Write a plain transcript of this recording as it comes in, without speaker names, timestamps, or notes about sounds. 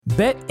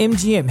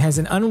BetMGM has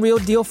an unreal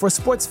deal for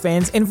sports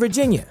fans in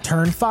Virginia.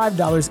 Turn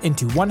 $5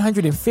 into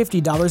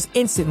 $150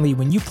 instantly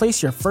when you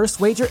place your first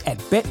wager at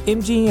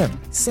BetMGM.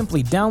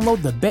 Simply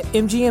download the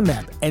BetMGM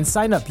app and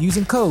sign up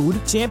using code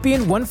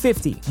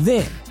Champion150.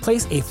 Then,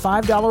 place a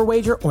 $5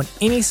 wager on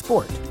any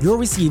sport. You'll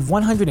receive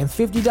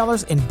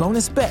 $150 in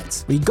bonus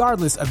bets,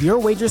 regardless of your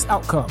wager's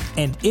outcome.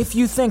 And if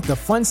you think the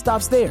fun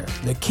stops there,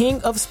 the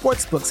King of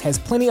Sportsbooks has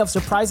plenty of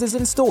surprises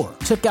in store.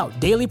 Check out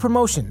daily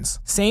promotions,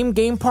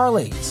 same-game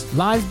parlays,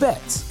 live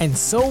bets, and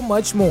so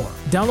much more.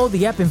 Download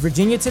the app in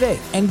Virginia today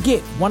and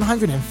get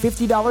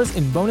 $150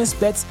 in bonus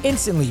bets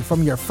instantly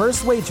from your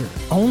first wager.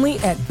 Only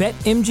at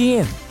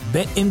BetMGM.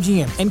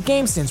 BetMGM and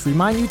GameSense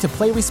remind you to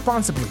play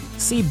responsibly.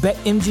 See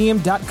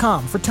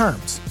BetMGM.com for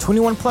terms.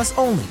 21 plus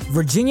only.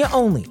 Virginia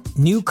only.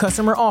 New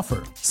customer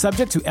offer.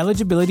 Subject to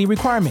eligibility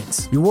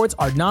requirements. Rewards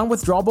are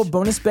non-withdrawable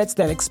bonus bets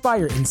that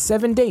expire in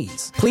 7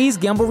 days. Please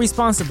gamble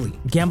responsibly.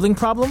 Gambling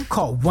problem?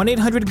 Call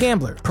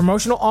 1-800-GAMBLER.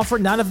 Promotional offer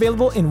not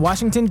available in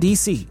Washington,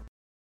 D.C.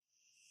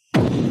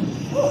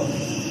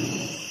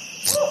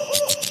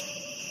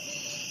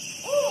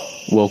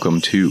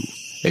 Welcome to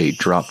a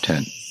Drop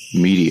Tent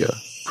Media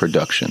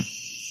Production.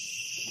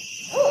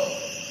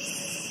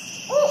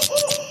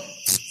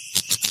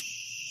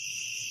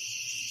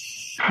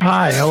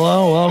 Hi,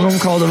 hello, welcome,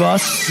 Call the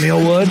Bus,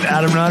 Neil Wood,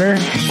 Adam Nutter.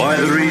 By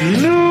the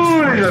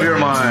renewing of your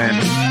mind.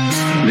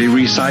 The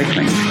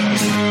recycling.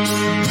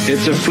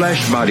 It's a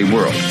flesh body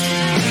world.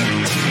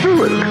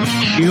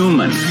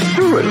 Human.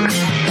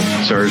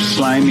 It's our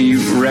slimy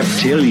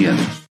reptilian.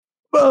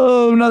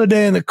 Boom, another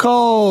day in the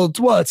cold.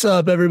 What's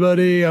up,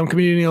 everybody? I'm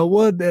comedian Neil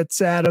Wood.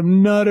 That's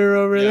Adam Nutter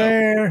over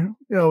there.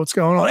 Yo, what's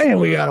going on? And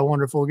we got a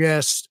wonderful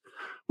guest.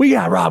 We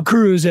got Rob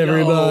Cruz,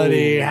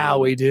 everybody. Yo. How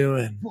we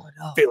doing?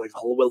 I feel like a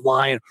little bit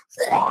lion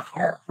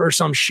or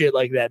some shit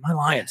like that. My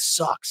lion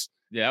sucks.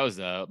 Yeah, that was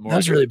more. That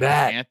was really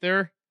bad.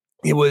 Panther.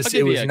 It was. I'll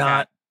give It you was a not.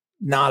 cat.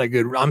 Not a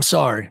good. I'm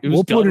sorry. It was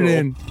We'll put it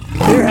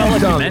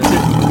guttural. in.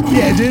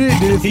 Yeah, did it?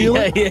 Did it feel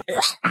it? Yeah.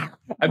 I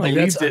Like, believed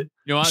that's it.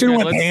 You know what? Should have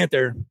Okay, went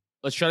Panther.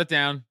 let's shut it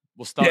down.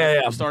 We'll start. Yeah,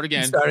 yeah. We'll start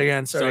again. Start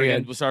again.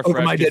 We'll start Over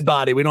fresh. my dead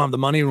body. We don't have the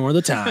money nor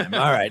the time. All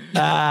right.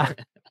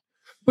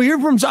 But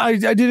you're from, I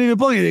didn't even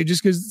plug it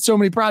just because so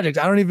many projects.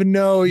 I don't even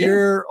know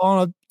you're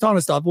on a ton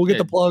of stuff. We'll get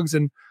the plugs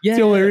and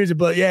see what it is.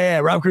 But yeah,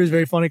 Rob Cruz,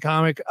 very funny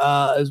comic,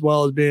 as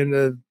well as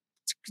being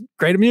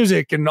great at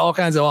music and all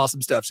kinds of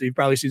awesome stuff. So you've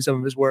probably seen some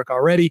of his work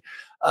already.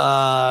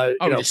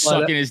 Just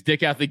sucking his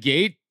dick out the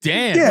gate.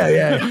 Damn.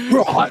 Yeah.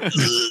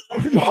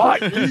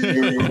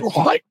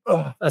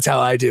 That's how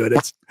I do it.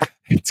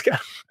 It's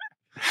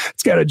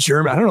got a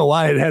German. I don't know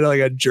why it had like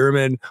a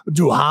German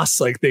Du hast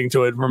like thing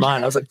to it for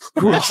mine. I was like,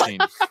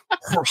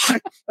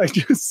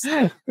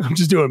 I'm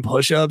just doing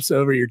push-ups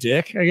over your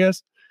dick, I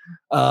guess.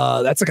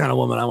 That's the kind of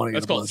woman I want to get.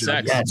 That's called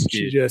sex. Yes,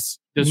 She just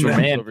for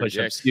man over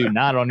push-ups, dick. dude,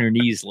 not on your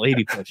knees,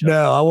 lady push-ups.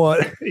 no. I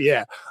want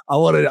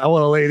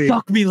a lady.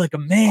 Fuck me like a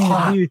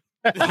man, dude.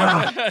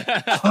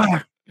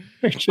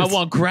 I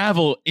want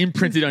gravel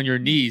imprinted on your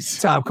knees.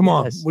 Tom, come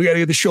on. Yes. We got to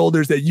get the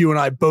shoulders that you and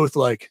I both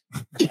like.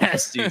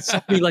 Yes, dude.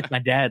 Suck me like my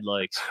dad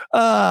likes.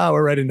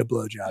 We're right into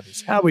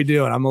blowjobs. How we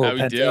doing? I'm a little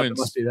How we pent up. doing? It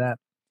must be that.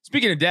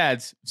 Speaking of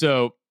dads,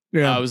 so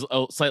Yeah. I was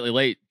slightly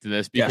late to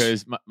this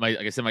because my like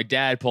I said, my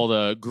dad pulled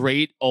a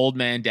great old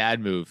man dad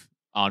move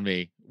on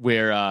me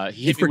where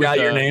he You hit me forgot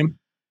with your name?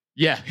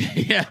 Yeah,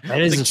 yeah.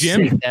 That is Like a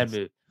Jim. sick dad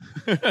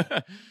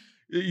move.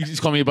 You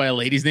just call me by a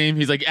lady's name.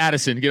 He's like,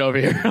 Addison, get over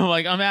here. I'm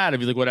like, I'm Adam.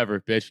 He's like,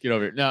 whatever, bitch, get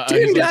over here. No,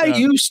 Didn't he's I like,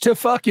 used to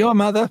fuck your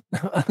mother?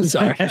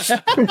 Sorry.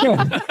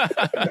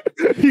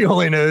 He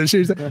only knows.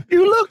 She's like,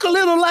 you look a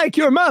little like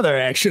your mother,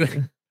 actually.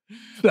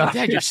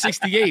 Dad, you're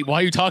 68. Why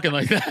are you talking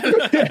like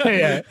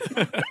that?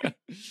 Yeah.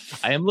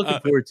 I am looking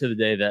forward to the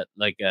day that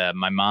like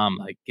my mom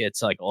like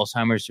gets like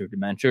Alzheimer's or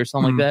dementia or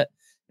something like that,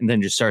 and then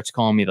just starts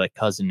calling me like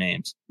cousin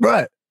names.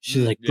 Right.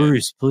 She's like, Yeah.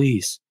 Bruce,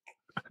 please.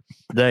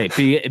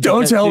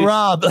 Don't tell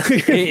Rob.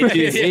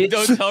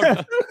 Don't tell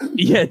Rob.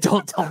 Yeah,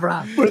 don't tell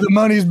Rob. Where the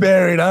money's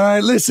buried. All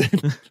right, listen.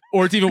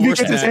 Or it's even He worse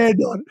gets than his that.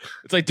 hand on.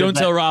 It's like, don't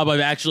tell Rob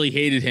I've actually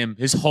hated him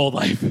his whole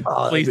life.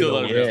 Oh, Please that'd be don't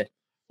let him know. Yeah.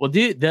 Well,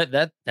 dude,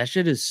 that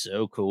shit is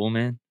so cool,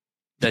 man.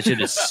 That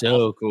shit is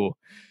so cool.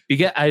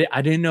 Because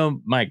I didn't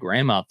know my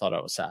grandma thought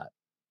I was hot.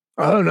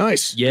 Oh,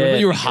 nice. Yeah,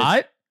 You were because-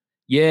 hot?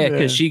 Yeah, Yeah.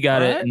 because she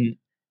got What? it,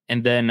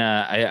 and then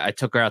I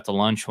took her out to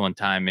lunch one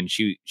time, and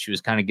she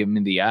was kind of giving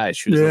me the eyes.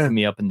 She was Yeah. looking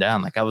me up and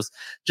down like I was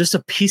just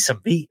a piece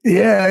of meat.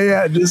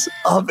 Yeah. Just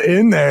up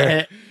in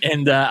there.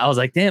 And I was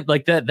like, damn,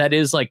 like that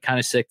is like kind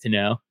of sick to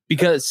know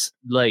because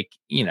like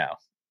you know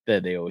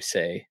that they always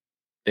say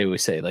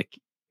like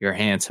you're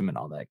handsome and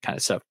all that kind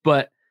of stuff,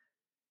 but.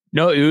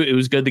 No, it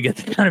was good to get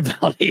the kind of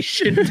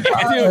validation.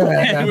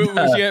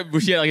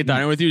 Was she at like a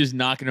diner with you, just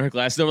knocking her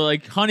glasses over,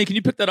 like, honey, can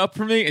you pick that up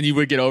for me? And you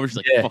would get over. She's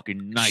like, Yeah.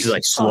 fucking nice. She's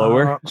like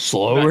slower.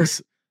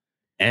 Nice.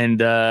 And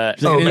She's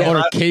like, Oh, I didn't man,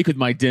 order cake with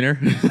my dinner.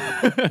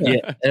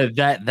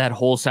 that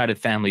whole side of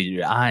the family,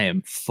 dude, I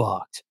am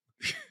fucked.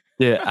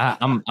 Yeah,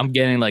 I'm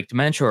getting like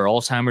dementia or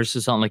Alzheimer's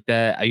or something like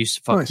that. I used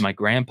to fuck Nice. with my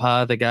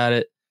grandpa that got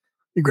it.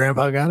 Your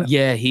grandpa got it?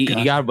 Yeah, he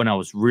got it when I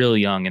was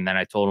really young, and then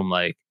I told him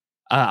like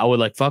I would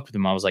like fuck with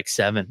him. I was like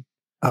 7.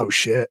 Oh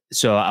shit!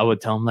 So I would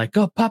tell him like,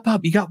 "Oh, pop,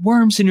 you got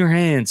worms in your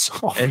hands,"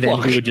 and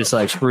then he would just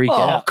like freak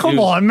out. Come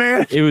on,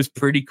 man! It was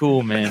pretty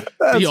cool, man.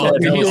 Did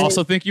he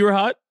also think you were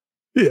hot?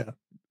 Yeah.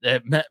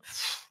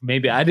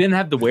 Maybe I didn't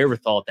have the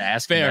wherewithal to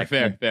ask him.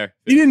 Fair.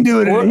 He didn't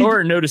do it,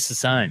 or notice the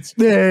signs.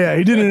 Yeah.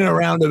 He did it in a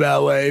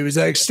roundabout way. He was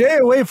like, "Stay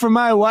away from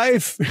my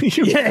wife.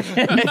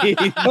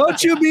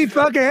 Don't you be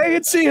fucking. I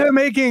can see her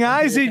making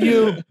eyes at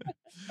you.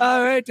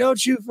 All right,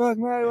 don't you fuck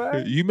my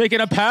wife. You making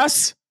a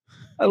pass?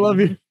 I love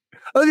you.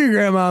 I love your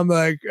grandma. I'm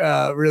like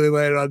really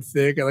laying on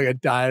thick and like a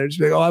diner. She's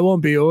like, "Oh, I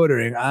won't be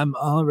ordering. I'm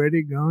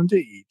already going to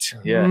eat."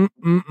 Yeah.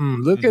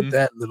 Look at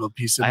that little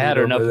pice of. I had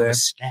enough of a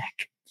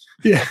snack.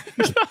 Yeah.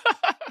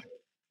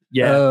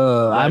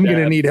 Yeah. I'm going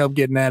to need help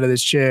getting out of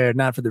this chair.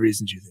 Not for the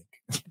reasons you think.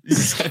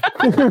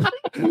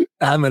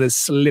 I'm going to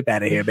slip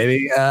out of here,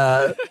 baby.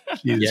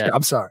 Jesus,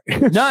 I'm sorry.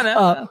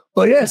 No.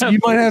 But yes, you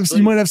might have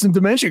some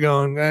dementia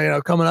going,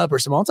 coming up, or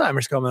some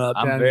Alzheimer's coming up.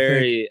 I'm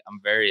very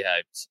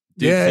hyped.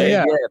 Dude,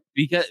 yeah.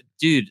 Because,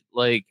 dude,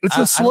 like it's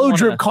a slow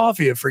drip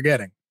coffee of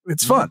forgetting.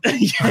 It's fun.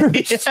 You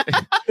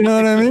know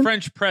what I mean?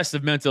 French press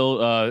of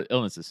mental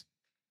illnesses.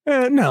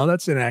 No,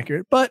 that's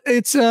inaccurate. But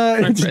it's is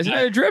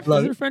that a drip?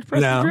 Is it a French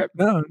press drip?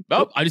 No.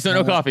 Oh, I just don't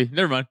know coffee.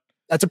 Never mind.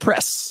 That's a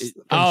press.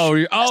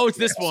 It's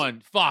this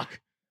one. Fuck.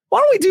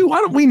 Why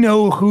don't we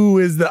know who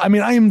is the? I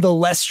mean, I am the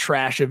less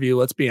trash of you.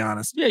 Let's be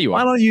honest. Yeah, you are.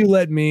 Why don't you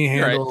let me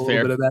handle a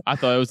little bit of that? I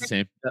thought it was the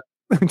same.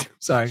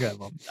 Sorry, I got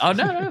involved. Oh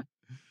no.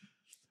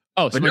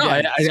 Oh, but no,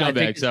 I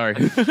scumbag. Sorry.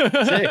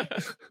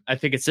 I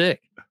think it's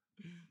sick.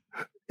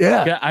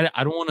 Yeah,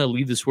 I don't want to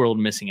leave this world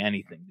missing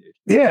anything, dude.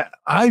 Yeah,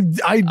 I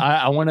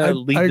want to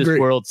leave this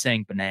world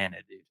saying banana,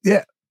 dude.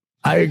 Yeah,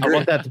 I agree. I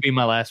want that to be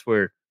my last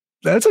word.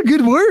 That's a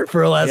good word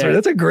for a last word.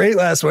 That's a great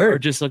last word. Or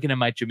just looking at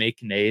my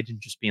Jamaican age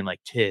and just being like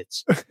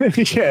tits.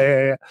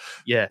 Yeah.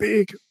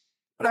 Big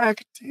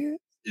black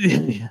tits.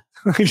 Yeah.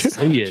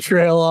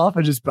 Trail off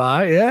and just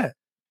buy. Yeah.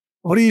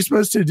 What are you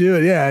supposed to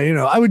do? Yeah,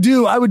 I would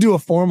do a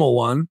formal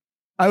one.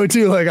 I would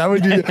do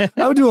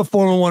a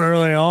formal one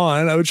early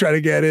on. I would try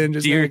to get in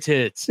just dear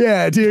tits.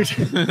 Yeah, dear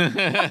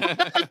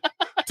to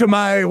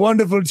my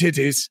wonderful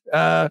titties.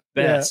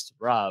 Best,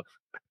 Rob.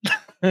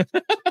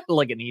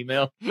 Like an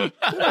email.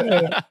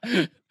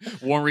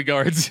 Warm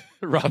regards,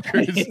 Rob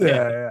Curtis.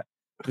 Yeah.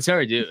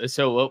 Sorry, dude.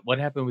 So what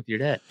happened with your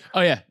dad? Oh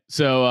yeah.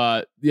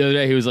 So the other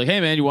day he was like, "Hey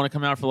man, you want to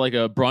come out for like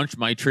a brunch,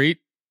 my treat,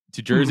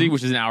 to Jersey,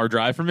 which is an hour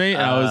drive from me?"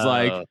 And I was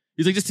like,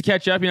 he's like, "Just to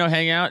catch up,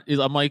 hang out."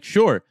 I'm like,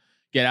 "Sure."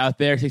 Get out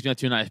there, takes me out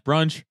to a nice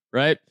brunch,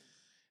 right?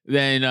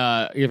 Then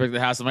get back to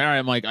the house. I'm like, all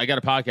right, I got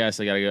a podcast.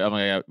 I gotta go. I'm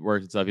like, I got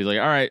work and stuff. He's like,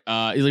 all right.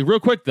 He's like,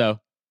 real quick though,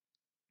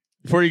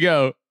 before you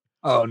go.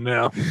 Oh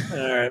no.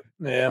 All right.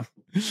 Yeah.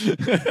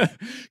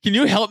 Can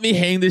you help me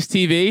hang this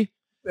TV?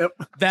 Yep.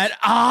 That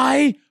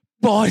I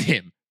bought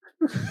him.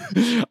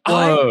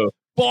 I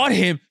bought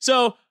him.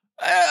 So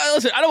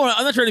listen,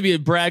 I'm not trying to be a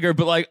bragger,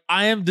 but like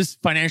I am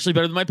just financially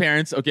better than my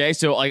parents. Okay.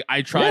 So like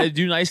I try to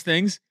do nice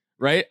things.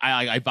 Right,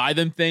 I buy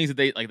them things that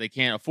they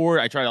can't afford.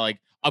 I try to like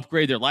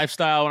upgrade their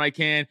lifestyle when I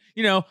can.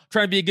 Trying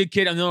to be a good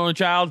kid. I'm the only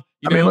child.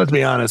 I mean, let's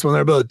be honest. When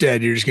they're both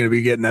dead, you're just going to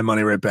be getting that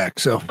money right back.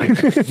 So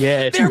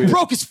yeah, they're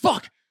broke as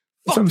fuck.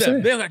 Fuck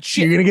them. They don't got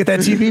shit. You're going to get that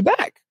TV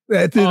back.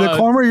 The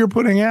karma you're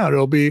putting out,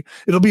 it'll be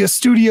a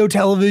studio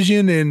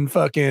television in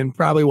fucking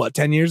probably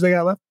 10 years they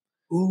got left.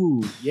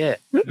 Ooh, yeah,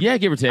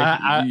 give or take.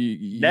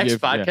 Next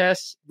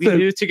podcast we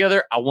do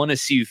together, I want to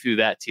see you through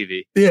that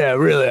TV. Yeah,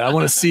 really, I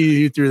want to see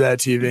you through that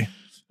TV.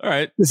 All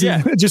right. This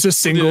is just a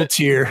single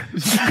tear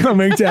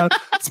coming down.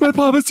 It's my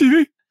papa's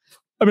TV.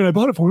 I mean, I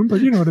bought it for him, but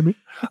you know what I mean.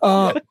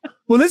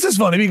 Well, this is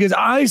funny because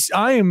I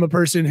am a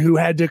person who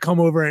had to come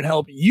over and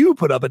help you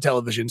put up a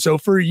television. So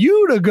for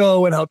you to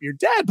go and help your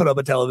dad put up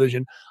a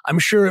television, I'm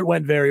sure it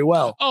went very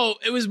well. Oh,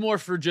 it was more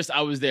for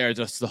I was there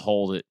just to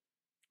hold it.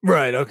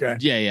 Right. Okay.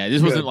 Yeah.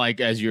 This wasn't like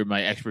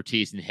my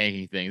expertise in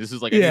hanging things. This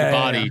was like a new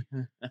body.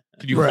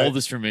 Could you hold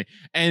this for me?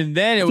 And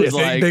then it was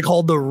they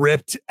called the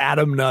ripped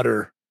Adam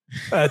Nutter.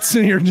 That's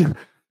your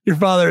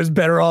father is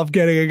better off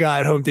getting a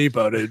guy at Home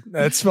Depot, dude.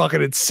 That's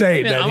fucking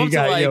insane. Man, that he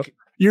got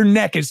your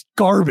neck is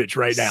garbage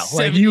right now.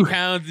 70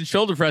 pounds in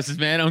shoulder presses,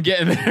 man. I'm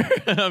getting there.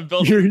 I'm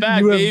building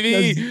back,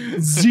 baby.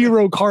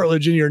 Zero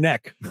cartilage in your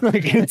neck.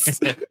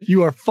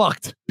 You are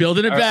fucked.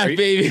 Building it back,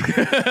 baby.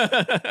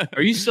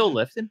 Are you still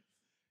lifting?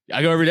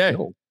 I go every day.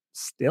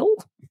 Still?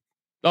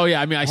 Oh yeah.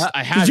 I mean,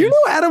 I have. Did you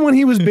know Adam when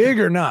he was big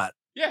or not?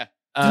 Yeah.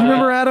 Do you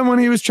remember Adam when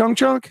he was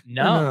chunk?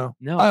 No.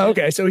 Oh,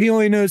 okay. So he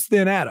only knows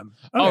thin Adam.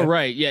 Okay. Oh,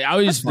 right. Yeah. I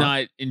was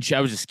not in shape.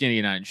 I was just skinny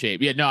and not in shape.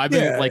 Yeah. No, I've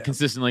been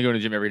consistently going to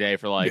the gym every day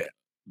for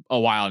a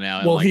while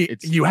now. Well,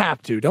 you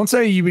have to. Don't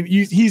say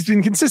he's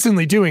been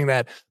consistently doing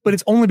that, but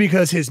it's only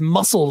because his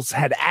muscles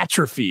had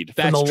atrophied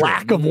from the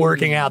lack of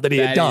working out that he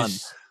had done.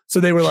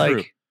 So they were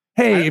like,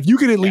 hey, if you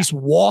could at least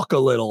walk a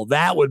little,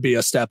 that would be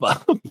a step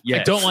up. I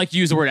don't like to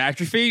use the word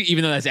atrophy,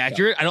 even though that's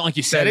accurate. I don't like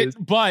you said it,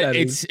 but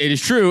it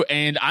is true.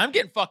 And I'm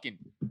getting fucking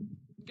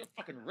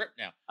ripped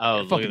now.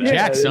 Oh, fucking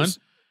jacked, son.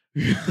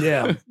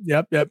 Yeah.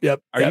 Yep.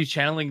 Are you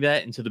channeling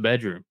that into the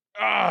bedroom?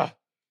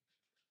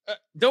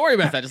 Don't worry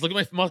about that. Just look at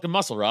my fucking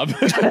muscle, Rob.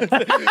 Just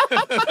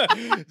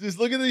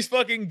look at these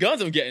fucking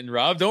guns I'm getting,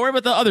 Rob. Don't worry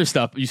about the other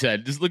stuff you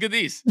said. Just look at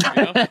these.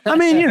 You know? I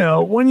mean,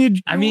 when you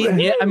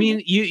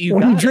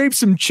you drape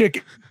some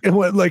chicken,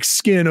 like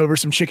skin over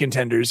some chicken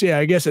tenders. Yeah,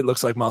 I guess it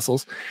looks like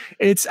muscles.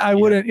 I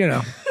wouldn't,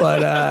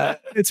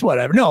 but it's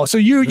whatever. No, so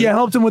you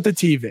helped him with the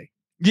TV.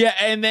 Yeah,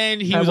 and then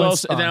he was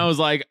also, and then I was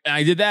like,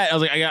 I did that. I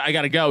was like, I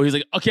gotta go. He's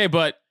like, okay,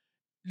 but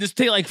just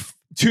take like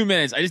 2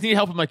 minutes. I just need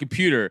help with my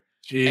computer.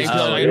 Jeez.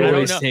 It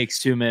always takes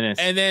 2 minutes.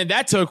 And then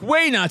that took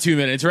not 2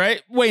 minutes,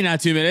 right?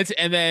 Not 2 minutes.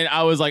 And then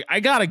I was like, I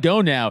gotta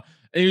go now.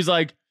 And he was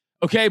like,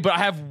 okay, but I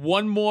have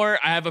one more.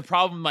 I have a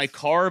problem in my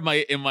car,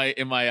 in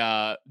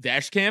my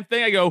dash cam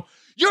thing. I go,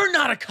 you're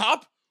not a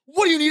cop.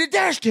 What do you need a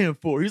dash cam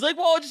for? He's like,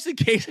 well, just in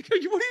case. I go,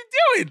 what are you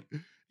doing?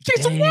 In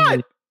case of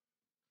what?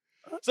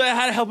 So I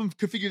had to help him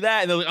configure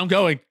that. And they're like, I'm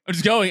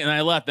just going. And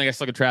I left. And I got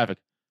stuck in traffic.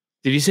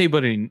 Did he say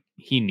what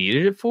he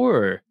needed it for?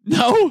 Or?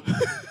 No.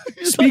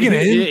 Speaking of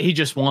it, he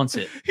just wants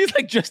it. He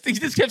just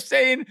kept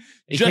saying,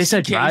 in case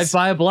I drive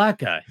by a black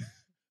guy.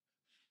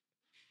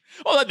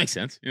 Oh, that makes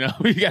sense. You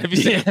gotta be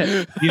safe.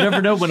 Yeah. You never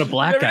know when a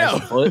black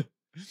guy's afoot.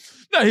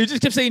 No, he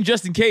just kept saying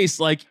just in case,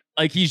 like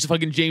he's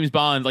fucking James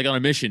Bond, like on a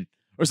mission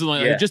or something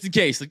like that. Just in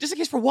case. Like, just in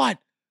case for what?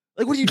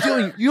 Like, what are you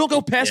doing? You don't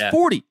go past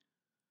 40.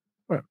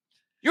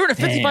 You're in a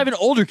 55 and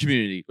older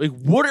community. Like,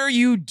 what are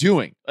you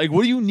doing? Like,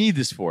 what do you need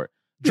this for?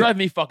 Drive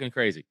me fucking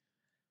crazy.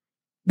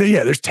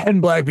 Yeah, there's 10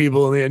 black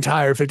people in the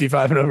entire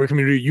 55 and over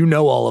community. You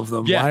know all of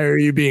them. Yeah. Why are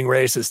you being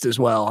racist as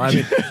well? I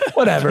mean,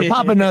 whatever.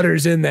 Papa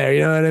Nutter's in there.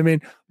 You know what I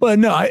mean? But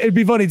no, it'd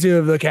be funny too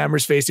if the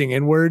camera's facing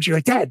inwards. You're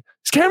like, Dad,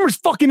 this camera's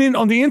fucking in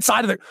on the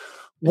inside of the.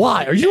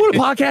 Why? Are you doing a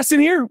podcast in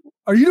here?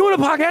 Are you doing a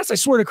podcast? I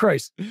swear to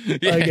Christ. So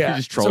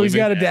he's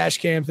got a dash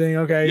cam thing.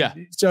 Okay. Yeah.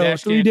 So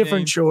Dash 3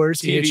 different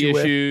chores. TV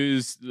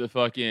issues, the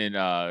fucking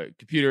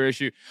computer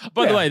issue.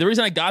 By the way, the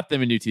reason I got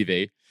them a new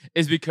TV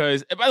is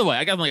because, by the way,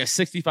 I got them like a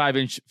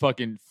 65-inch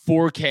fucking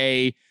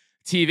 4K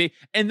TV.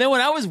 And then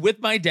when I was with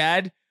my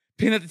dad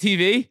picking up the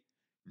TV,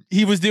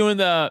 he was doing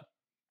I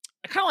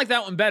kind of like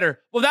that one better.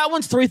 Well, that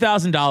one's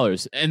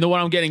 $3,000. And the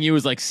one I'm getting you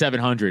is like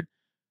 $700.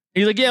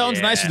 He's like, yeah, that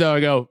one's nicer though. I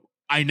go,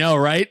 I know,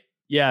 right?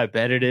 Yeah, I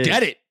bet it is.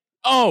 Get it.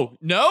 Oh,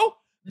 no?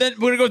 Then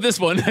we're going to go with this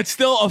one. That's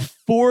still a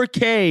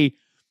 4K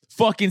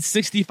fucking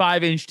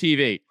 65-inch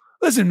TV.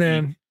 Listen,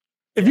 man,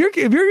 if you're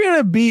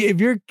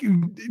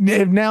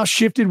have now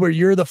shifted where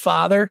you're the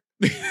father,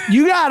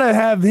 you got to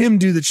have him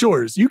do the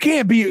chores. You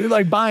can't be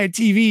like buying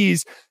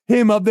TVs,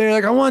 him up there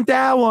like, I want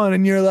that one.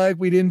 And you're like,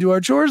 we didn't do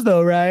our chores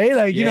though, right?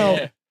 Like,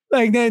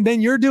 like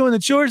then you're doing the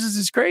chores. This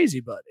is crazy,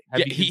 buddy.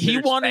 He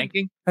wanted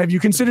spanking? Have you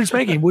considered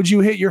spanking? Would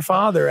you hit your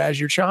father as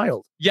your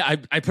child? Yeah,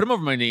 I put him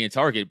over my knee in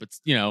Target, but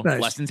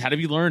lessons had to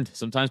be learned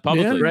sometimes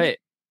publicly. Yeah, right.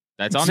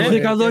 That's on him. You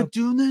think I like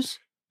doing this?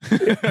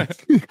 Do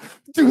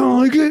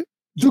I like it?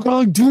 Do I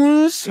like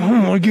doing this? I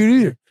don't like it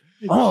either.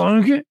 I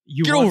don't like it.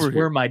 You once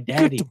were my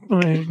daddy.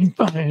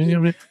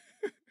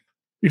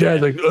 Your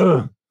dad's like,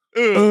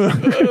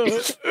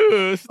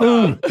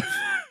 stop.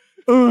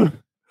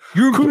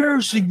 You're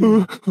embarrassing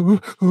me.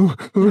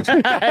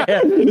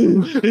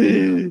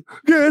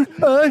 Good.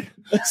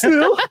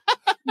 Still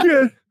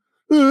good.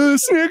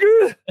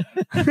 Snicker.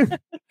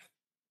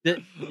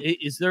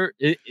 Is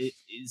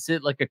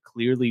it like a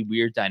clearly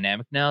weird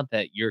dynamic now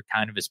that you're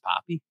kind of his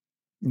poppy?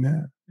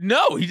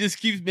 No, he just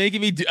keeps making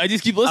me I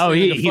just keep listening. Oh,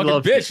 he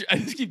loves bitch. I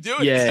just keep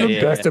doing it. It's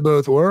the best of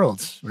both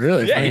worlds.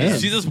 Really? Yeah,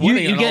 she's just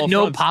winning. You get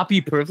no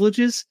poppy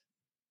privileges?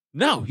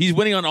 No, he's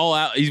winning on all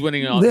out. He's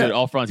winning on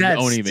all fronts. That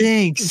he's owning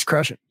stinks. me. He's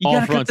crushing. You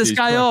gotta cut this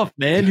guy off,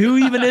 man. Who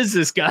even is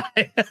this guy?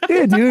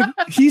 Yeah, dude.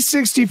 He's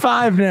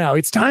 65 now.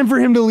 It's time for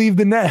him to leave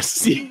the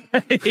nest.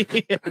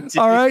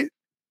 All right.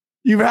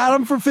 You've had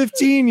him for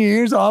 15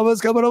 years,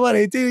 almost coming up on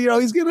 18.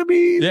 He's gonna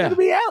be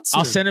out soon.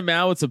 I'll send him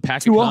out with some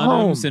pack of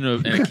condoms and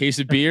a case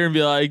of beer and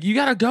be like, you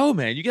gotta go,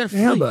 man. You gotta flee.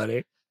 Yeah,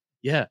 buddy.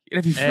 Yeah. You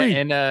gotta be free.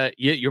 And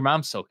your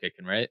mom's still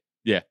kicking, right?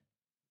 Yeah.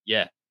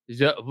 Yeah.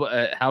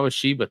 How is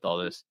she with all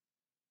this?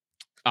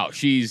 Oh,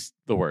 she's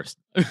the worst.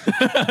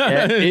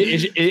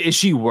 Is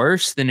she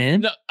worse than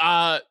him? No,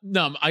 I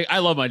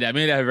love my dad.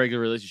 Me and dad have a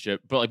regular relationship,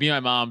 but like me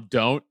and my mom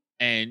don't,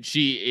 and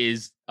she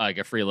is like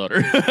a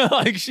freeloader.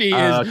 Like she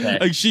is,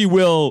 like she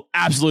will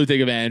absolutely take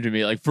advantage of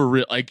me, like for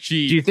real. Like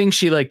she. Do you think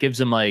she like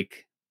gives him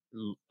like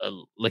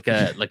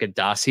a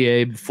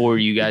dossier before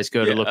you guys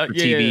go to look for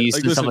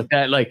TVs and stuff like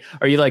that? Like,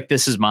 are you like,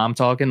 this is mom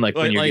talking? Like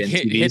when you're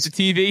getting TVs? Hit the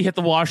TV, hit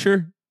the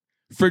washer,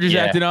 fridge is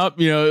acting up.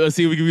 Let's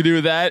see what we can do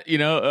with that.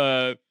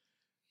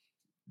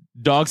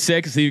 Dog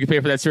sick, so you can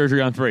pay for that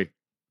surgery on 3.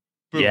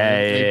 Boom.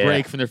 They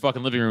break from their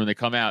fucking living room when they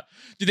come out.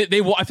 Dude, I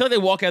feel like they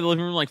walk out of the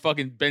living room like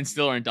fucking Ben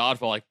Stiller and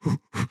Dodgeball,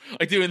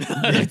 like doing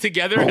that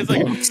together. It's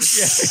like,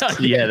 that's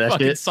fucking it.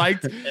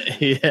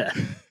 Psyched. Yeah.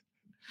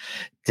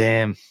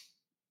 Damn.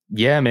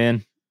 Yeah,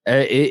 man.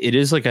 It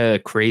is like a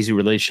crazy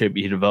relationship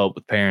you develop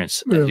with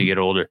parents as you get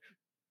older.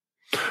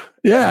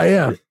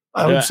 Yeah.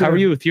 I would say, how are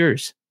you with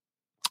yours?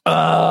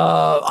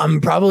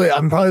 I'm probably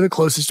the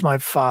closest to my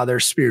father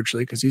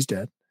spiritually because he's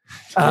dead.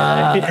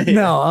 My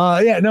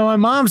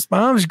mom's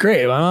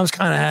great. My mom's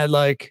kind of had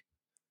like,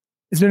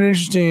 it's been an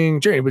interesting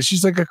journey, but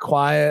she's like a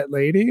quiet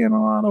lady in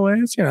a lot of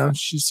ways. You know,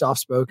 she's soft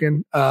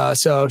spoken.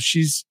 So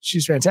she's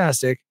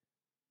fantastic.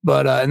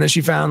 But and then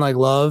she found like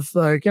love.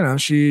 Like, you know,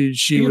 she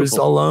was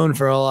alone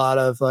for a lot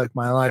of like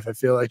my life. I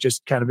feel like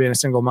just kind of being a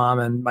single mom,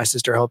 and my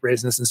sister helped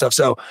raising us and stuff.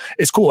 So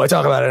it's cool. I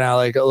talk about it now,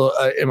 like a little,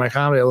 in my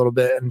comedy a little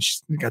bit. And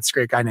she's got this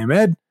great guy named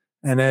Ed,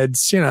 and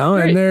Ed's, you know,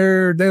 and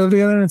they live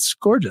together, and it's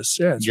gorgeous.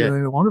 Yeah, it's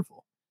really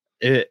wonderful.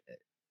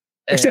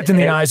 Except in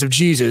the eyes of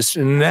Jesus.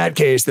 In that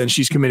case, then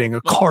she's committing a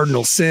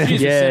cardinal sin.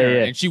 She's a sinner,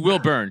 and she will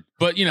burn.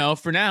 But you know,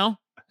 for now,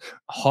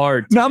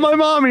 hard. Not my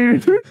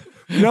mommy.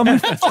 Not my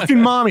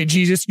fucking mommy,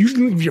 Jesus.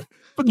 You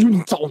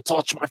don't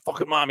touch my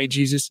fucking mommy,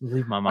 Jesus.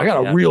 Leave my mommy. I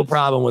got a real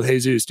problem with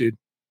Jesus, dude.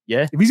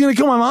 Yeah. If he's gonna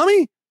kill my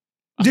mommy,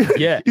 dude,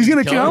 he's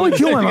gonna not only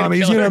kill my mommy,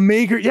 he's gonna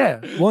make her.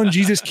 Yeah. One,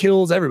 Jesus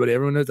kills everybody.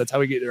 Everyone knows that's how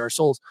we get our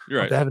souls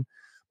to heaven.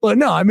 But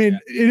no, I mean,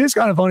 it is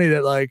kind of funny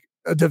that like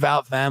a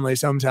devout family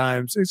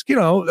sometimes it's, you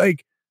know,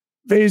 like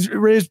raised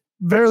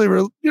very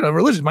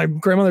religious. My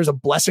grandmother's a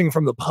blessing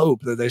from the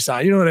Pope that they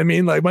signed. You know what I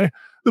mean? Like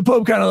the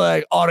Pope kind of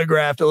like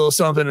autographed a little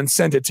something and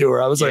sent it to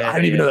her. I was like, I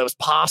didn't even know that was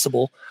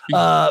possible.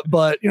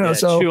 But you know,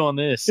 so chew on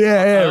this.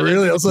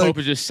 Really. I was the like, Pope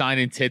is just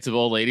signing tits of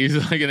old ladies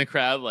like in the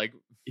crowd. Like,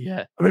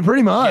 I mean,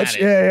 pretty much.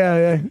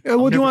 Yeah.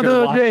 What do you want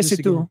to dress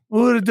it to?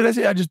 What did I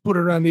say? I just put it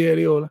around the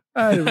areola.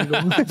 There we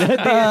go.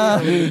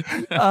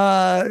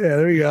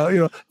 There we go. You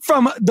know,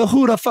 from the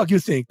who the fuck you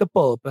think? The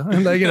Pope.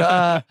 Like, you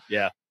know,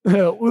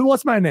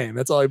 what's my name?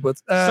 That's all he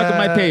puts. Suck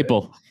my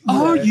people.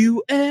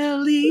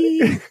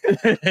 R-U-L-E.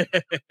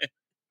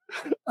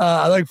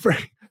 I like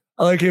Frank.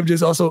 I like him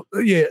just also,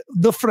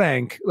 the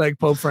Frank, like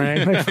Pope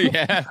Frank. Like,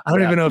 I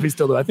don't even know if he's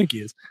still doing. I think he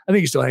is. I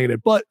think he's still hanging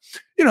it. But,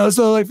 you know,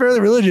 so like fairly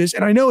religious.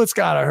 And I know it's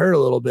got to hurt a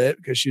little bit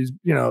because she's,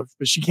 you know,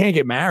 but she can't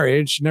get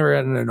married. She never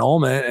had an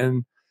annulment.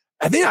 And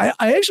I think I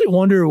actually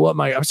wonder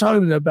I was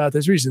talking about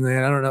this recently,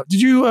 and I don't know.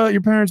 Did you,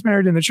 your parents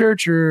married in the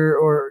church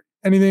or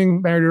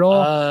anything, married at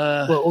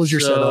all? What was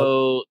your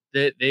setup?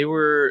 They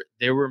were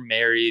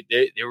married.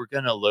 They were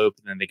gonna elope,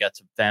 and then they got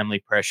some family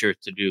pressure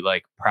to do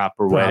like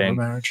proper wedding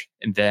marriage.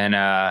 And then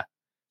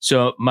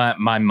so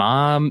my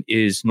mom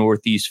is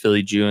Northeast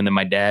Philly Jew, and then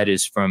my dad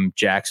is from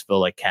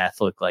Jacksonville, like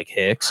Catholic, like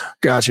Hicks.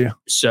 Gotcha.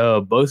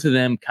 So both of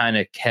them kind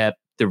of kept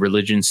the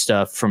religion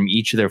stuff from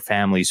each of their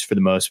families for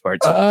the most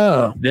part.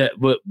 So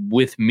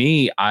with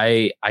me,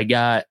 I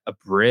got a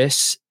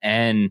bris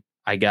and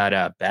I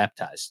got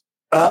baptized.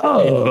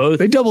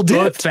 They double dipped.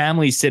 Both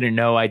families didn't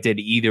know I did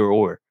either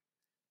or.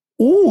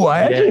 Ooh, I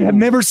actually have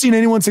never seen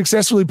anyone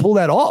successfully pull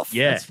that off.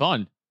 Yeah, it's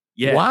fun.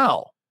 Yeah,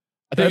 wow.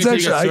 I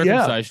thought you got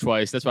circumcised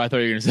twice. That's what I thought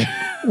you were gonna say.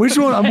 Which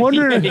one? I'm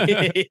wondering.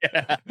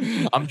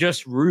 I'm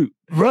just root.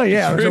 Right.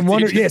 Yeah. I'm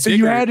wondering. Yeah. So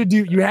you had to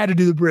do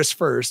the bris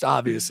first,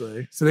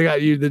 obviously. So they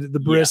got you. The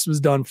bris was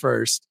done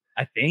first.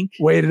 I think.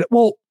 Waited.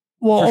 Well.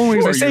 Only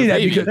because I say that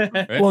baby, because.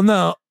 right?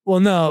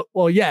 No.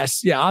 Well,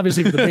 yes. Yeah.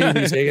 Obviously for the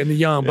baby's sake and the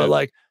young, but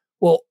like,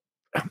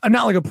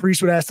 not like a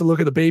priest would ask to look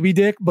at the baby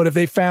dick, but if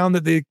they found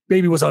that the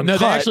baby was uncut. No,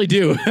 they actually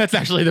do. That's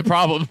actually the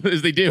problem,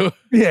 is they do.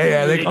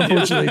 Yeah, they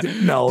unfortunately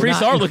do. No.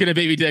 Priests are looking at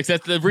baby dicks.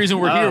 That's the reason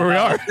we're here where we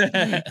are.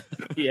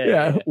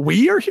 Yeah.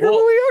 We are here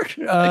where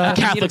we are?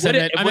 Catholics,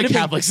 I meant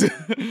Catholics.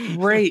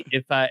 Great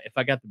if I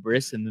got the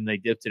bris and then they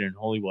dipped it in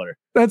holy water.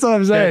 That's what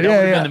I'm saying.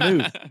 Yeah. The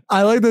move.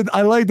 I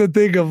like to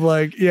think of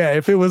like,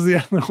 if it was the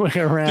other way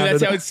around. Dude,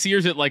 that's how it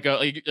sears it, like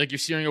you're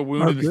searing a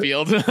wound in the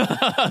field.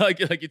 like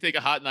you take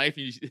a hot knife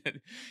and you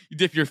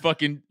dip your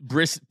fucking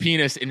bris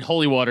penis in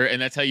holy water,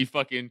 and that's how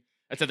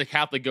the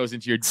Catholic goes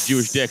into your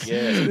Jewish dick.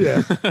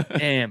 Yeah.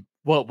 Damn.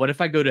 Well, what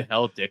if I go to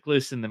hell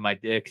dickless and then my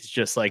dick is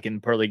just like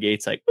in pearly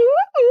gates, like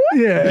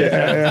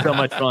yeah. So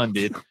much fun,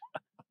 dude.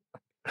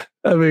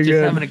 That'd be just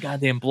good. having a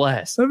goddamn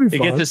blast. That'd be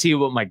fun. Get to see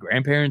what my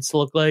grandparents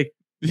look like.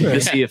 Yeah.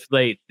 To see if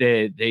they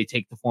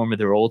take the form of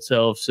their old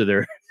selves, so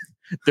they're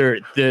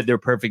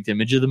perfect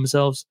image of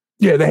themselves.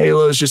 Yeah, the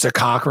halo is just a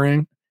cock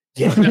ring.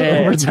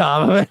 Yeah, over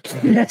top of it.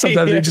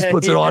 Sometimes they just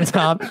puts it on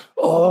top.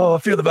 Oh, I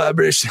feel the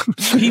vibration.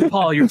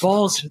 Paul, your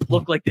balls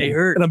look like they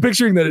hurt. And I'm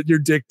picturing that your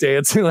dick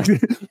dancing, like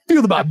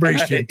feel the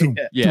vibration.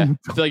 Yeah,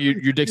 I feel like your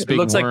dick's big. It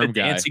looks worm like the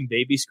guy. dancing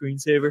baby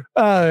screensaver.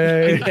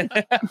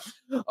 Ooga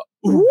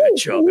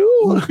chugga.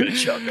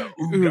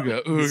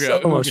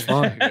 So much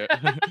fun.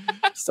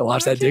 Still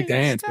watch that dick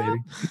dance, baby.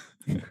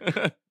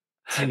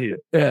 Dude.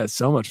 Yeah,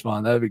 so much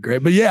fun. That'd be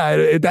great. But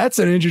yeah, that's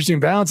an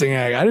interesting balancing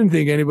act. I didn't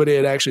think anybody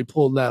had actually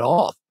pulled that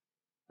off.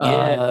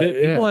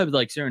 People have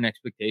like certain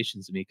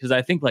expectations of me because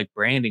I think like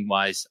branding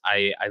wise,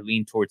 I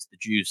lean towards the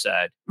Jew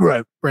side.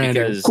 Right,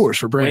 branding, of course,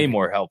 for branding, way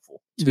more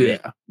helpful.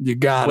 Yeah, you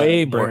got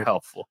way more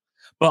helpful.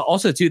 But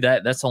also too,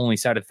 that's the only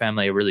side of the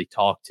family I really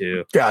talk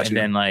to. Gotcha. And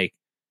then like,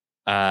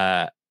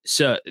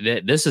 so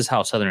this is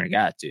how Southern I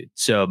got, dude.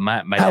 So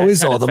my how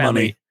is all the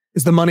money?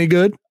 Is the money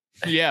good?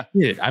 Yeah,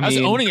 dude. I was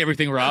mean, owning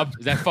everything, Rob.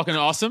 Is that fucking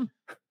awesome?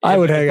 I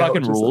would hang out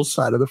fucking with just rules. the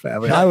side of the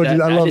family. Yeah, I would.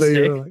 that- I that love is that.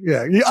 You're like,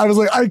 yeah. I was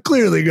like, I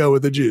clearly go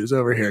with the Jews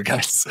over here,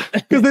 guys,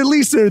 because at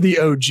least they're the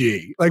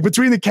OG. Like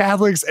between the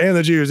Catholics and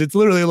the Jews, it's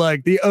literally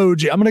like the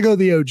OG. I'm gonna go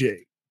the OG.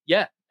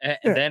 Yeah. And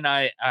then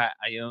I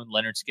own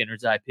Leonard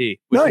Skinner's IP.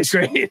 Which Nice, is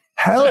great.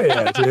 Hell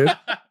yeah, dude.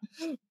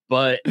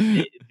 But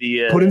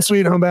the Put in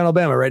Sweet Home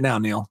Alabama right now,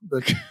 Neil.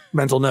 The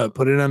mental note.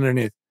 Put it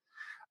underneath.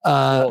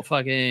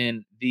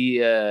 fucking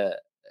the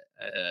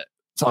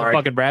Sorry.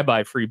 fucking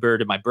rabbi free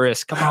bird in my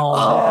bris. Come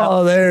on.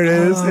 Oh, there it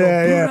is. Oh,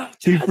 Yeah.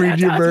 He freed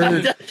your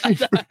bird.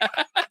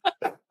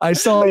 I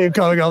saw you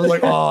coming. I was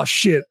like, oh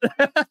shit.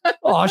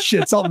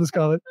 Something's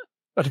coming.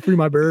 About to free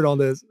my bird on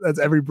this. That's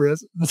every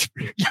bris. That's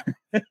free.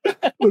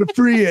 Would have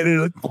free it.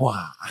 And like,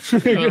 wow.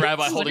 The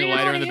rabbi holding a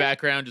lighter in the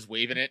background, just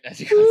waving it as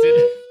he comes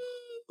in.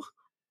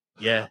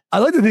 Yeah. I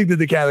like to think that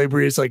the Catholic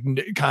priest like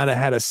kind of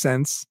had a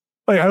sense.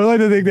 Like I would like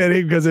to think that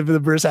because if the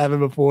bris happened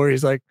before,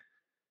 he's like,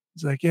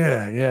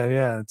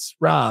 yeah. It's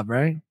Rob,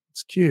 right?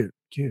 It's cute.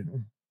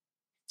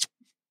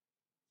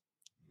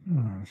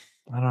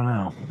 I don't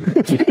know.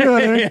 You know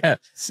what I mean? Yeah.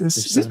 Is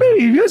this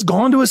maybe, have you guys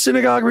gone to a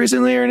synagogue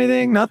recently or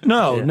anything?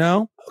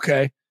 No.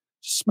 Okay.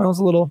 Just smells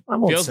a little. I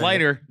won't Feels say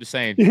lighter. Just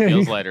saying. Yeah.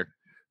 Feels lighter.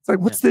 It's like,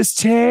 what's this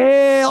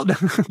tail?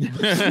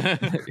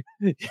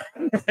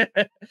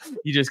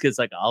 He just gets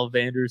like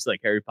Ollivanders,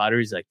 like Harry Potter.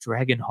 He's like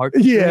Dragon Heart.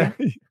 Yeah.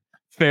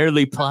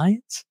 Fairly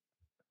pliant.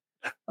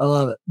 I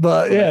love it.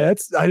 But yeah,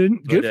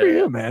 good for But,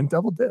 you, man.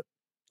 Double dip.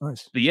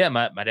 Nice. But yeah,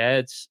 my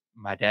dad's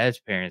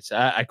parents.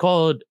 I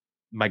called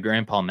my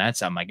grandpa on that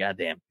side my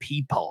goddamn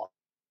peepaw.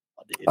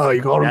 Dude. Oh,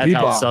 you called him That's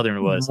how peepaw. Southern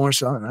it was. More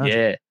southern. Huh?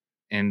 Yeah.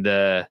 And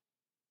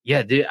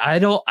yeah, dude, I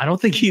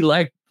don't think he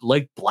liked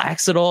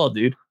blacks at all,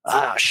 dude.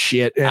 Ah,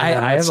 shit. Yeah, I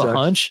that have sucks. a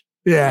hunch.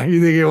 Yeah,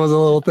 you think it was a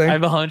little thing? I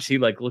have a hunch he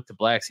like looked at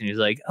blacks and he was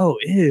like, "Oh,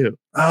 ew."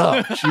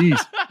 Oh, jeez.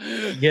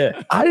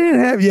 Yeah. I didn't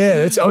have. Yeah,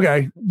 it's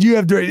okay. You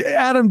have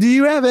Adam. Do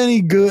you have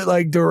any good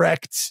like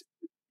direct?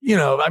 You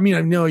know, I mean,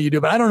 I know you do,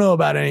 but I don't know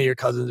about any of your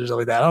cousins or something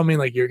like that. I don't mean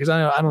like because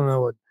I don't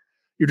know what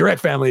your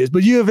direct family is,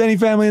 but you have any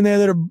family in there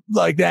that are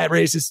like that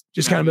racist?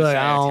 Just kind of be like,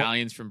 oh,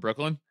 Italians from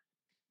Brooklyn.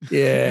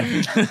 yeah,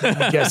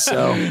 I guess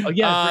so. Oh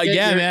yeah.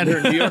 Yeah, man. You're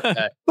a New York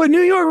guy. But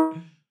New York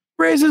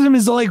racism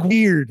is like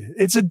weird.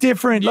 It's a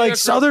different, New like York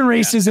Southern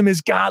racism, racism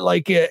has got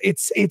like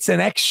it's an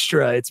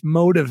extra. It's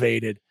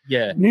motivated.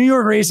 Yeah. New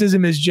York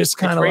racism is just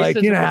kind of like,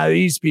 you know racism. how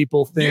these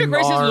people New think.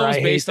 York racism is I almost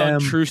hate based on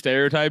them. true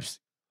stereotypes.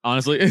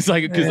 Honestly, it's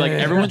like because like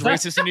everyone's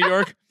racist in New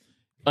York.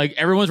 Like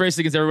everyone's racist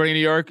against everybody in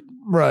New York.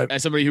 Right.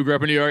 As somebody who grew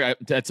up in New York,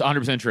 that's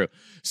 100% true.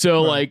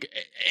 So like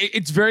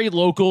it's very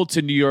local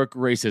to New York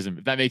racism,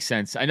 if that makes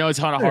sense. I know it's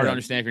kind of hard to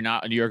understand if you're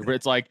not a New Yorker, but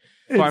it's like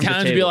Farm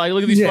towns potato. be like,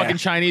 look at these Yeah. fucking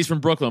Chinese from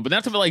Brooklyn, but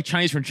that's about like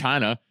Chinese from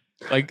China.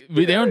 Like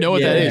they don't know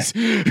what that Yeah.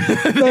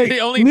 is. Like, They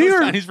only New know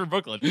York- Chinese from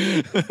Brooklyn.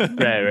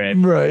 Right.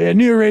 Right. Yeah.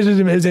 New York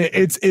racism is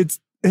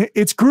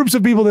it's groups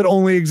of people that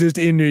only exist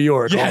in New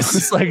York. Yes.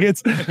 It's like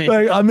it's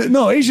like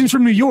no Asians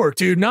from New York,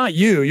 dude, not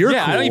you. You're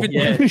Yeah, I don't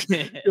cool. even-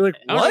 Yeah. You're like,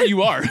 I don't know who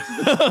you are.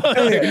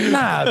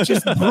 nah,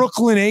 just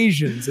Brooklyn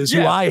Asians is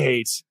who Yeah. I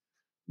hate.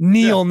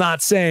 Neil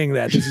not saying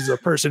that. This is a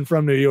person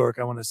from New York.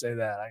 I want to say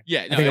that. I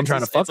Yeah, no, think I'm it's trying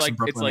to just- fuck it's some like-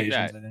 Brooklyn it's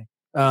like Asians. that. I think.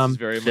 It's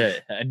very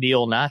much. A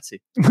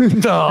neo-Nazi.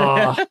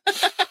 Aw.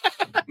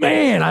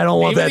 Man, I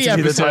don't want that Name to of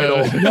be the the title.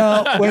 episode.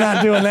 No, we're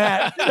not doing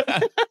that.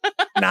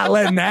 Not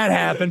letting that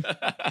happen.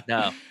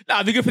 No.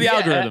 Nah, be good for the Yeah,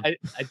 algorithm.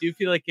 I do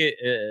feel like it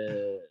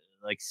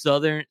like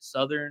southern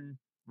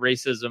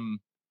racism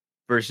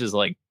versus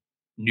like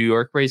New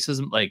York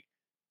racism, like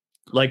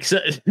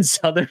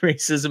southern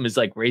racism is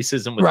like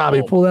racism with Robbie,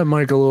 pulp. pull that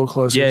mic a little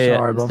closer. Yeah,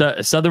 Sorry,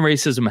 bro. Southern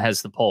racism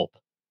has the pulp.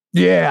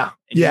 Yeah.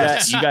 And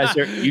Yes.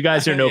 you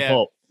guys are no Yeah.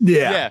 pulp.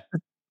 Yeah.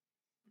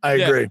 I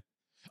Yeah. agree.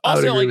 I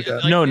would Also, agree like,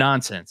 with that. No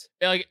nonsense.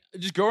 like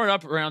just growing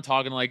up around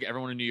talking to, like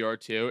everyone in New York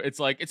too. It's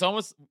like it's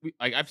almost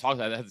like I've talked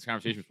about that, had this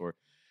conversation before.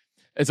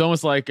 It's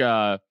almost like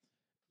yeah,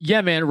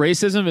 man,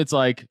 racism. It's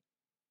like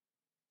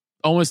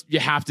almost you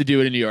have to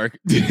do it in New York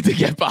to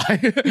get by,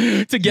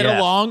 to get Yeah.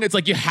 along. It's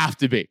like you have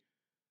to be.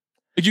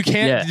 Like you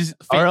can't Yeah. just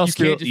Or else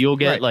you can't just, you'll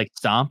get right. like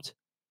stomped.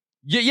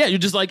 yeah. You're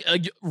just like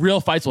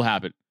real fights will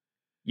happen.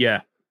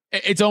 Yeah.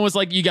 It's almost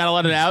like you gotta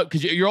let it out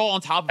because you're all on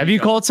top of Have each you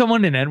other. called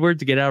someone an N-word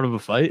to get out of a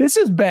fight? This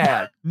is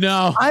bad.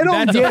 No, I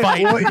don't that's a get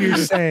fight. what you're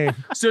saying.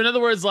 So in other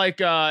words, like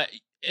like,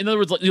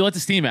 you let the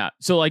steam out.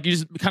 So like you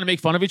just kind of make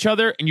fun of each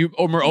other and you're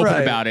more open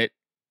Right. about it,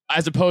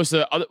 as opposed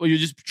to where you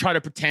just try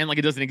to pretend like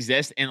it doesn't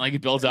exist and like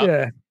it builds up.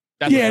 Yeah.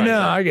 That's Yeah, what no,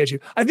 I'm I get you.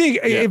 I think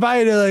Yeah. if I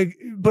had to like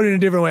put it in a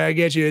different way, I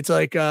get you. It's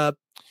like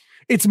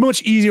it's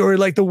much easier, or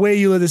like the way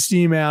you let the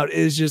steam out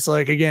is just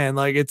like again,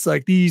 like it's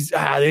like these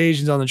the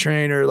Asians on the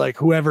train or like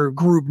whoever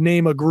group,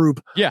 name a group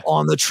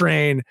on the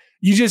train.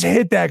 You just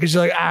hit that because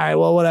you're like, all right,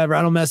 well, whatever.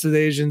 I don't mess with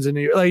Asians, and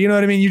like you know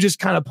what I mean. You just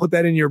kind of put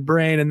that in your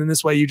brain, and then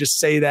this way you just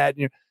say that.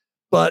 And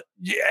but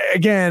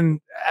again,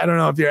 I don't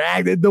know if you're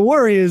acting. The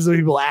worry is the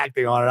people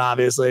acting on it,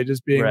 obviously,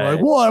 just being Right.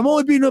 like, "What? I'm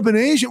only beating up an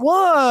Asian.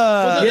 What?"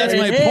 Well, that's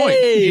my point.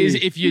 Hey. Is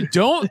if you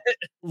don't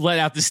let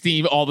out the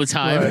steam all the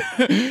time,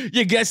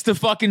 you get to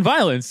fucking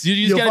violence. You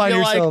just You'll gotta find be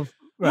like, yourself.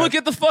 Right. look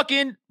at the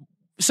fucking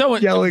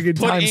someone yelling in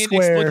put Times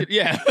Square. Look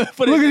at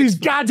these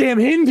goddamn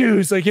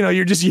Hindus. Like,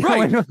 you're just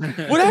yelling.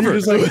 Right. Whatever. You're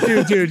just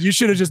like, dude, you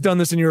should have just done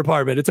this in your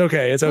apartment. It's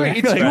okay. It's okay.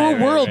 Right. It's your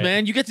world,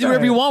 man. You get to do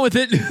whatever you want with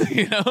it.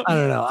 I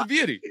don't know. It's the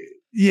beauty.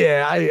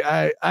 Yeah,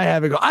 I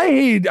have it. I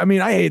hate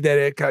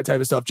that type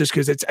of stuff just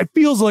because it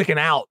feels like an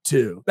out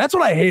too. That's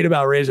what I hate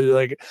about races.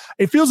 Like,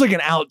 it feels like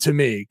an out to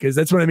me because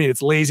that's what I mean.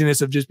 It's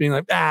laziness of just being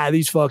like,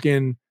 these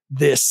fucking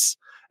this.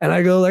 And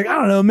I go like, I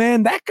don't know,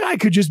 man, that guy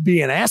could just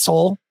be an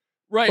asshole.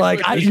 Right.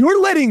 Like,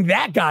 you're letting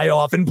that guy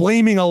off and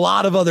blaming a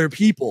lot of other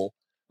people.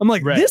 I'm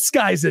like, this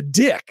guy's a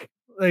dick.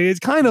 Like, it's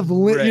kind of,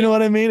 you know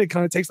what I mean? It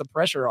kind of takes the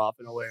pressure off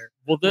in a way.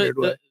 Well,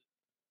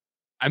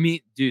 I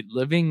mean, dude,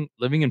 living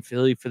in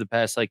Philly for the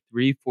past like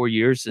 3-4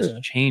 years has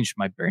changed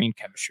my brain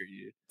chemistry,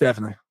 dude.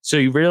 Definitely. So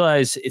you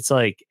realize it's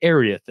like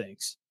area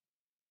things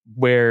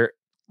where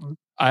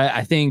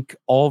I think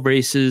all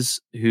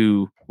races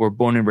who were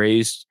born and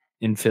raised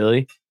in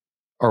Philly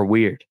are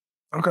weird.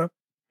 Okay.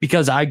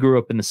 Because I grew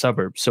up in the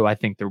suburbs, so I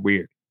think they're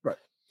weird. Right.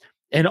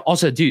 And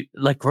also, dude,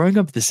 like growing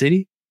up in the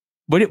city,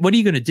 what are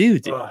you gonna do,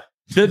 dude?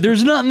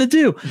 There's nothing to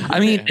do. I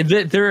mean,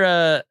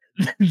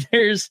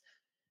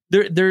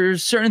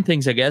 there's certain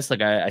things, I guess.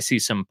 Like I see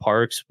some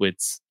parks with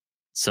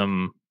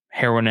some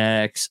heroin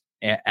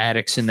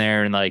addicts in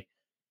there, and like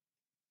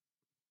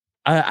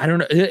I don't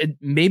know.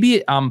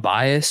 Maybe I'm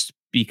biased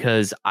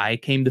because I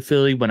came to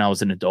Philly when I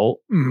was an adult,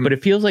 but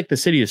it feels like the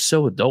city is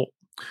so adult.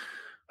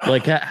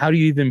 Like, how do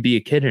you even be a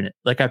kid in it?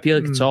 Like, I feel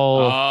like it's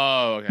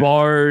all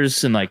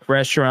bars and like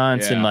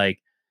restaurants and like,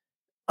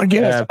 I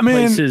guess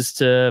places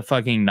to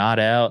fucking nod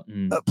out.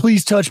 And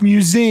Please Touch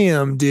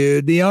Museum,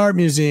 dude. The art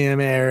museum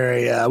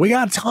area. We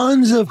got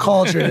tons of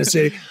culture in the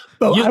city.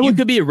 But you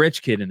could be a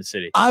rich kid in the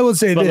city. I would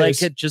say but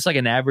this. like just like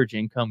an average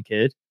income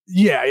kid.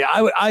 Yeah.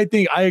 I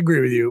think I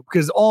agree with you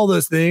because all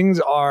those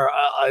things are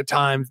at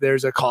times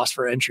there's a cost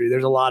for entry.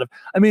 There's a lot of,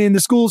 the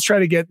schools try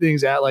to get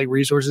things like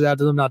resources out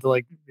to them, not to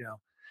like,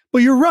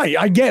 but you're right.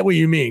 I get what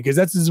you mean because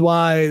this is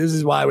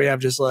why we have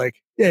just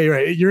like, yeah, you're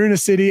right. You're in a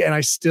city and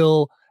I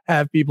still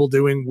have people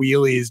doing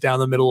wheelies down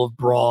the middle of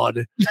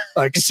Broad,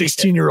 like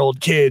 16-year-old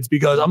kids,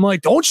 because I'm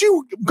like, don't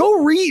you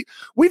go read?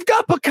 We've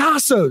got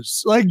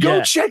Picasso's. Like,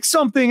 go check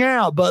something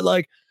out. But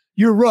like,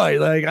 you're right.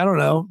 Like, I don't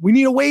know. We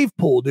need a wave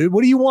pool, dude.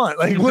 What do you want?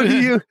 Like, what do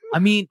you?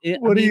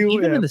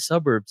 Even in the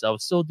suburbs, I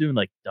was still doing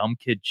like dumb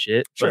kid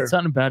shit, but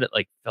something about it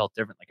like felt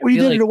different. Like, you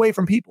did it away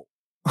from people,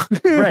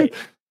 right?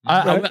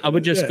 I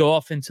would just go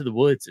off into the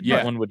woods and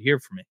no one would hear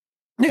from me.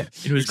 Yeah,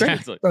 it was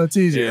great. Oh, it's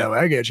easy that way.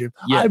 I get you.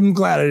 Yeah. I'm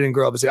glad I didn't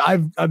grow up.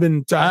 I've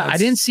been. I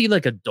didn't see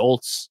like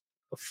adults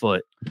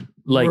afoot,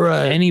 like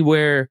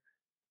anywhere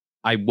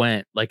I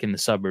went, like in the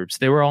suburbs.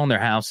 They were all in their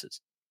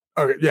houses.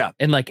 Okay, yeah,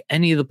 and like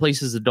any of the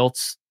places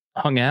adults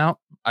hung out,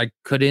 I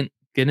couldn't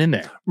get in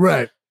there.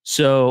 Right.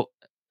 So,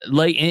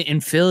 like in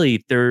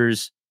Philly,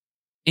 there's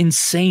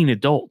insane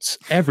adults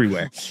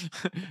everywhere.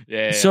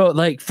 So,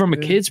 like from a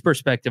kid's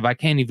perspective, I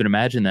can't even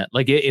imagine that.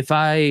 Like if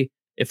I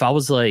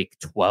was like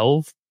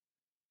 12.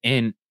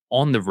 And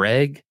on the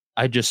reg,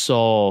 I just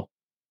saw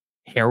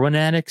heroin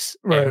addicts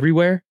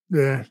everywhere.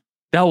 Yeah,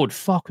 that would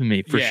fuck with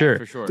me for sure.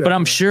 For sure. But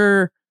I'm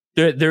sure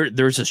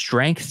there's a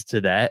strength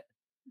to that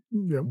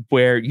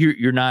where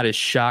you're not as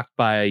shocked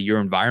by your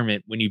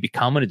environment when you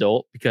become an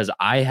adult because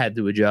I had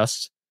to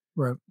adjust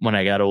when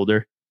I got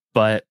older.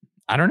 But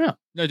I don't know.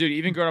 No, dude,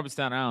 even growing up in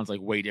Staten Island is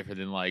like way different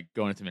than like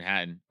going into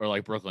Manhattan or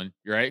like Brooklyn.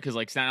 You're right, because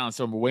like Staten Island's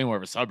so way more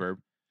of a suburb.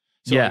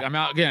 So like, I'm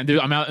out again, dude.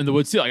 I'm out in the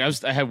woods too.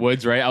 Like I had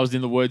woods, right? I was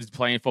in the woods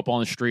playing football on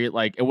the street.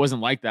 Like it wasn't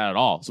like that at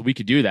all. So we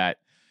could do that.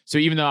 So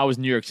even though I was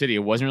in New York City, it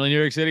wasn't really New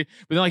York City.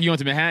 But then like you went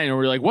to Manhattan and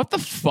we're like, what the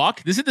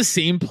fuck? This is the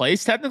same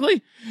place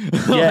technically.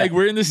 Like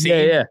we're in the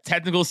same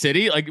technical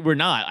city. Like we're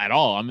not at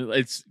all.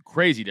 It's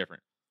crazy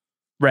different.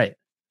 Right.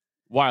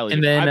 Wildly.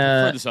 And then I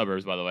prefer the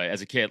suburbs, by the way,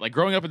 as a kid. Like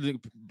growing up in the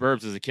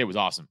burbs as a kid was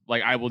awesome.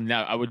 Like I would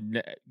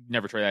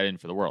never trade that in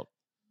for the world.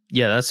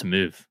 Yeah, that's a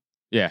move.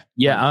 Yeah.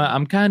 Yeah,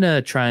 I'm kind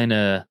of trying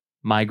to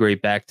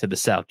migrate back to the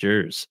South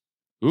Jersey.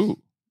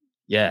 Ooh,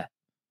 yeah,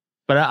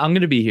 but I'm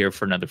gonna be here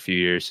for another few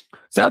years.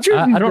 South Jersey.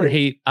 I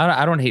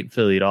don't hate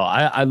Philly at all.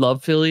 I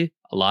love Philly,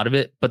 a lot of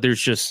it, but there's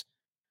just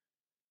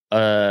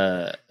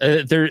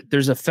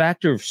there's a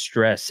factor of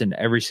stress in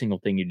every single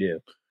thing you do.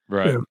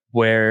 Right.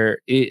 Where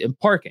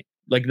parking,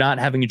 like not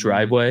having a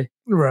driveway.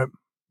 Right.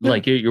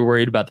 Like you're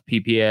worried about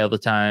the PPA all the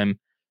time.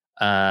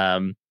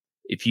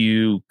 If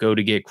you go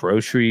to get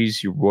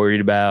groceries, you're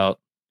worried about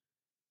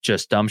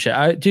just dumb shit.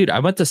 I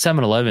went to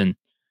 7-Eleven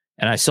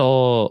and I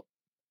saw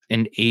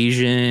an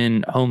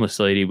Asian homeless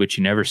lady, which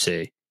you never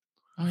see.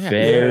 Oh, yeah.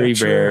 Very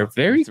rare.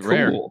 Very cool.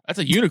 Rare. That's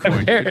a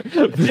unicorn.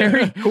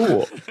 Very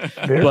cool.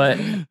 But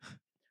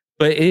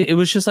it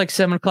was just like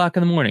 7 o'clock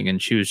in the morning,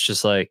 and she was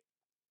just like,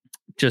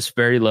 just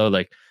very low,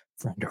 like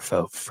friend or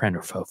foe, friend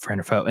or foe, friend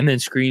or foe, and then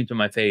screamed in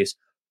my face,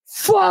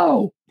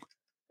 "Foe!"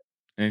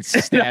 And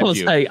I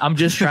was like, I'm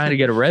just trying to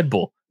get a Red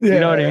Bull. You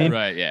know what I mean?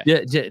 Right. Yeah.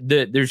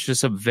 There's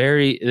just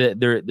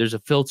there's a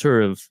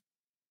filter of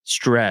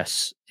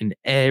stress in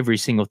every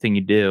single thing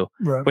you do,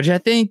 which I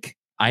think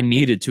I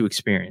needed to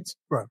experience.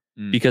 Right.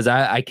 because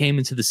I came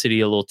into the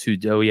city a little too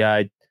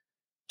doughy-eyed,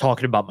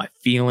 talking about my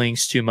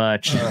feelings too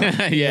much.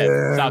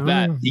 Yeah, stop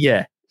that.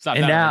 Yeah. Stop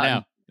And that now, right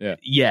now. Yeah.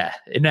 Yeah.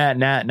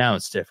 And now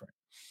it's different,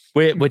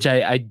 which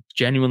I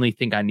genuinely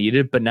think I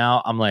needed. But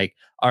now I'm like,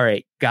 all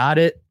right, got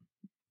it.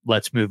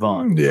 Let's move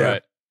on. Yeah.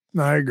 Right.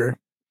 No, I agree.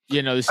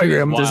 You know, this I agree.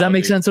 is wild, Does that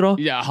make dude. sense at all?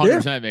 Yeah,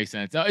 100% makes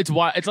sense. It's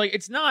why it's like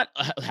it's not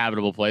a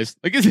habitable place.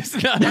 Like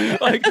it's not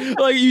like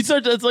you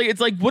start to,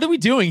 it's like what are we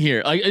doing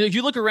here? Like if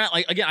you look around,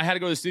 like again, I had to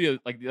go to the studio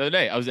like the other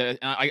day. I was at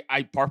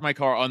I parked my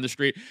car on the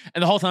street,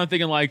 and the whole time I'm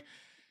thinking like,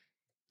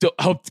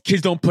 hope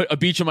kids don't put a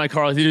beach in my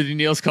car like they did in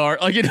Neil's car.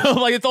 Like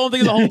like it's the whole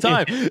thing the whole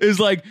time is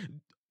like,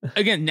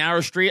 again,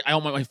 narrow street. I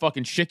don't want my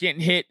fucking shit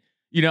getting hit.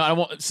 I don't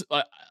want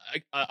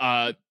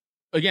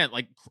again,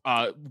 like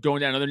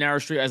going down another narrow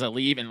street as I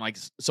leave, and like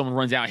someone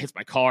runs out and hits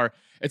my car.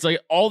 It's like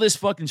all this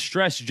fucking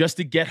stress just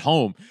to get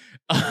home.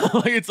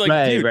 Like it's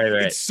like, dude,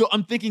 it's so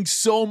I'm thinking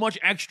so much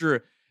extra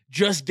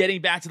just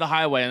getting back to the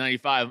highway on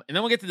 95, and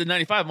then we'll get to the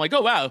 95. I'm like,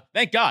 oh wow,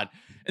 thank God.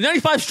 And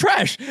 95's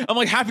trash. I'm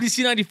like happy to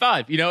see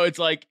 95. It's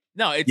like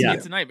no, it's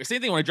a nightmare.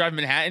 Same thing when I drive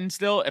Manhattan.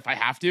 Still, if I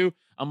have to,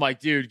 I'm like,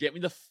 dude, get me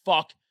the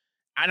fuck.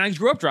 And I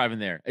grew up driving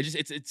there.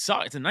 It's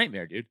a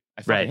nightmare, dude.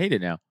 I fucking hate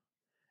it now.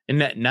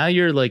 And now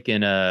you're like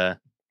in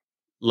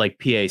like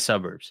PA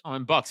suburbs. Oh,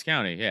 in Bucks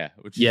County, yeah.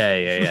 Which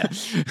yeah.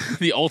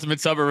 The ultimate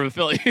suburb of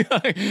Philly.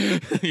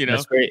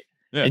 That's great.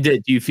 Yeah. And do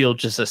you feel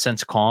just a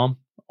sense of calm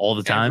all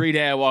the time? Every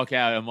day I walk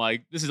out, I'm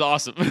like, this is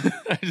awesome.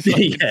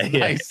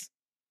 Nice.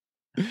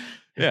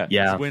 Yeah.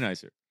 It's way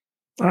nicer.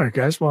 All right,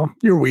 guys. Well,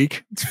 you're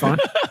weak. It's fun.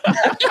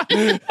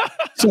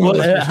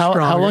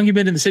 How long you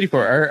been in the city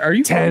for? Are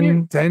you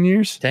 10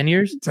 years? 10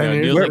 years?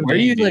 10 years. Where are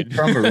you like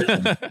from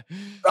originally?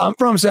 I'm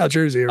from South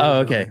Jersey. Oh,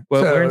 okay.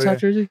 Well, where in South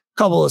Jersey?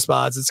 Couple of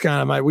spots. It's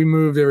kind of we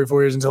moved every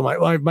 4 years until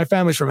my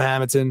family's from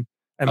Hamilton,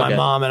 and my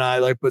mom and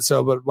I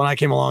but when I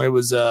came along, it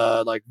was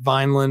like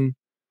Vineland.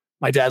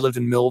 My dad lived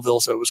in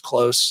Millville, so it was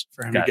close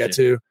for him to get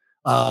to.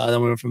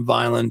 Then we went from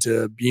Vineland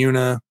to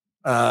Buna,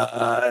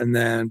 and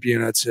then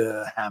Buna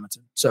to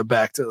Hamilton. So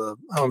back to the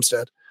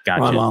homestead. Gotcha.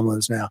 My mom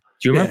lives now.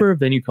 Do you remember a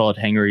venue called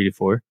Hangar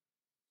 84?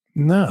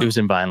 No. It was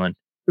in Vineland.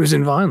 It was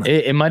in Vineland.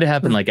 It might have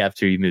happened like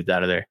after you moved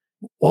out of there.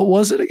 What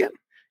was it again?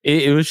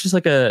 It was just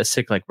like a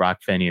sick like rock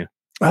venue.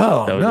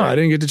 Oh, no, I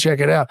didn't get to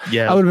check it out.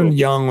 Yeah, I would have been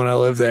young when I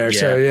lived there. Yeah.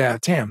 So yeah,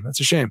 damn, that's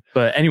a shame.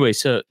 But anyway,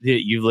 so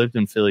you've lived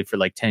in Philly for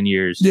like 10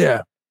 years.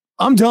 Yeah.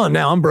 I'm done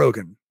now. I'm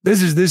broken.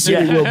 This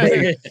city will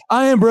be.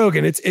 I am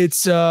broken.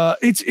 It's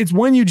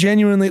when you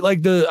genuinely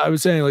like I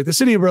was saying, like the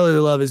city of brotherly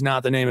love is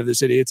not the name of the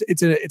city.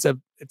 It's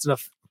an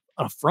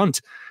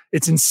affront.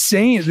 It's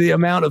insane the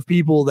amount of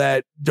people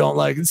that don't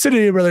like the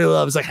city of brotherly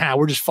love is like,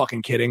 we're just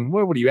fucking kidding.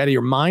 What are you out of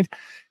your mind?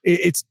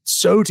 It's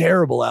so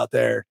terrible out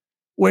there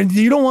when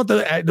you don't want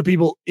the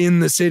people in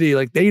the city,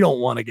 like they don't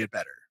want to get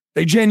better.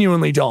 They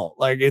genuinely don't.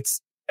 Like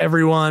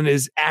everyone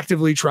is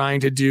actively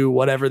trying to do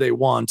whatever they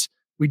want.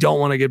 We don't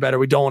want to get better.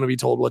 We don't want to be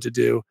told what to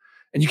do.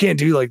 And you can't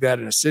do like that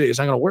in a city. It's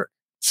not going to work.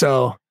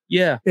 So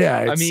yeah,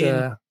 it's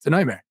a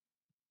nightmare.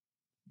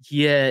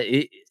 Yeah.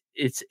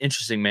 It's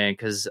interesting, man.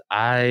 Cause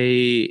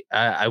I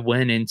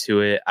went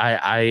into it.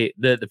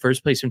 The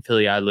first place in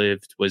Philly I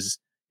lived was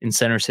in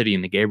Center City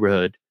in the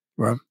neighborhood.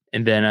 Right.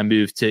 And then I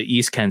moved to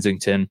East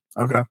Kensington.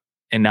 Okay.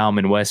 And now I'm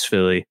in West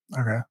Philly.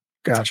 Okay.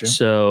 Gotcha.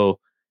 So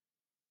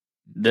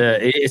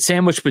it's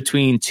sandwiched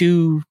between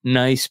two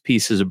nice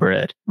pieces of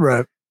bread.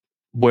 Right.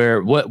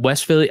 Where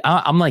West Philly,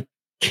 I'm like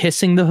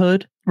kissing the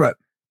hood. Right.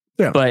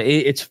 Yeah. But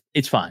it's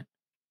fine.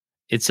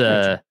 It's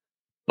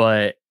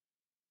but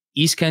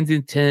East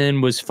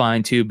Kensington was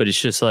fine too, but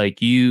it's just like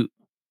I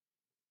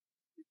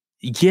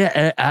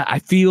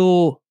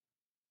feel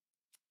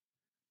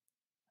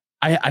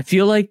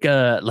like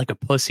a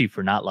pussy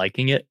for not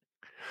liking it.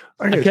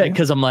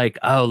 Because I'm like,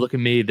 oh, look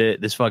at me,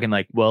 this fucking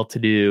like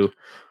well-to-do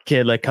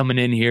kid like coming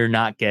in here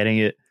not getting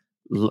it.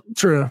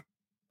 True.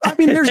 I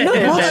mean, there's not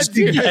much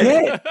to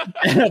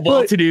get.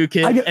 Well-to-do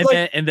kid,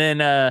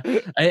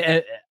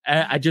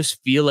 I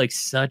just feel like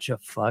such a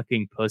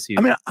fucking pussy.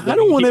 I mean, I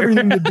don't want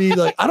everything to be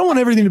like, I don't want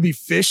everything to be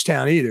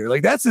Fishtown either.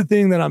 Like that's the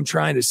thing that I'm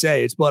trying to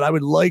say. But I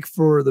would like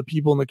for the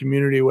people in the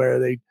community where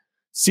they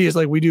see us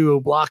like we do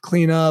a block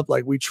cleanup,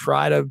 like we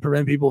try to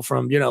prevent people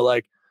from,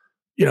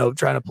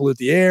 trying to pollute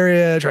the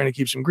area, trying to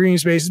keep some green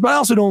spaces. But I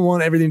also don't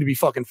want everything to be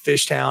fucking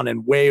Fishtown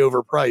and way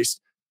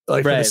overpriced.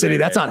 Like for the city,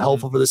 that's not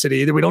helpful for the city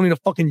either. We don't need a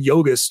fucking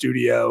yoga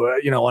studio,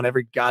 on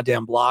every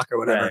goddamn block or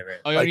whatever.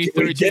 Oh, you don't need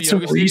 32 get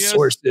some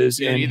resources.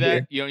 You don't need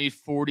that. You don't need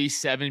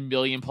 47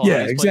 million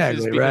Pilates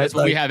exactly. Places, right. That's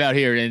what we have out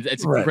here, and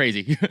it's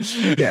crazy.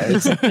 Yeah.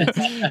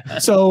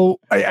 So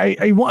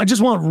I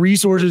just want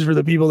resources for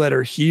the people that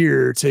are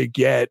here to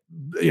get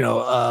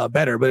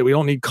better, but we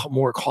don't need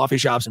more coffee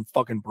shops and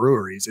fucking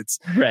breweries. It's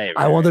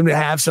I want them to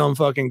have some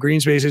fucking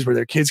green spaces where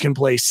their kids can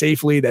play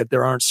safely. That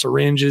there aren't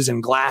syringes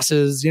and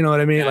glasses. You know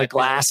what I mean? Yeah, like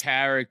glass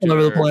character all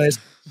over the place.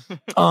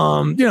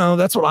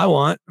 That's what I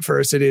want for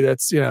a city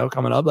that's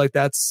coming up. Like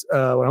that's what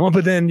I want.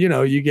 But then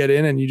you get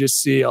in and you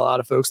just see a lot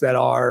of folks that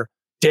are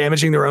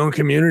damaging their own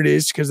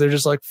communities because they're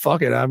just like,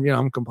 fuck it.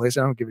 I'm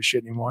complacent. I don't give a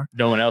shit anymore.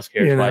 No one else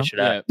cares. Why should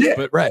I? Yeah,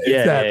 but, right.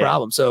 It's that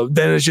problem. So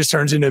then it just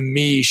turns into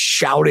me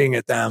shouting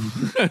at them,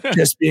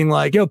 just being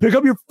like, yo, pick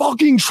up your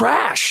fucking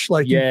trash.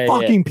 Like, you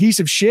fucking piece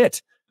of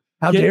shit.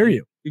 How dare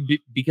you?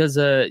 Because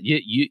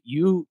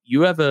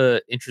you have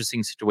a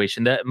interesting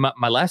situation. That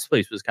my last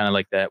place was kind of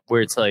like that,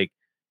 where it's like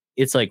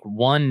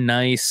one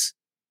nice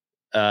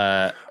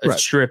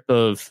strip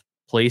of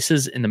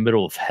places in the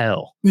middle of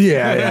hell.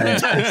 Yeah.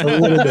 It's a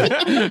little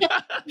bit.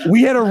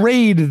 We had a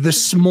raid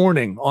this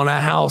morning on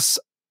a house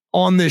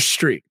on this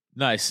street.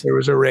 Nice. There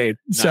was a raid.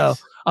 Nice. So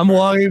I'm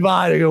walking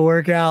by to go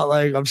work out.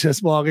 Like, I'm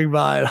just walking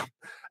by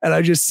and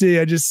I just see,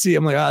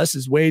 I'm like, this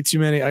is way too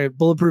many. I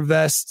bulletproof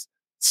vest,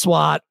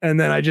 SWAT, and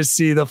then I just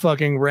see the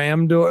fucking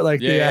ram door, like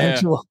the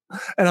actual,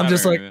 and I'm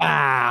just like, all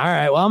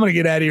right, well, I'm gonna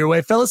get out of your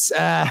way, fellas.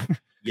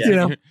 You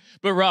know.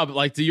 But Rob,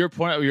 like, to your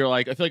point, where you're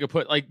like, I feel like I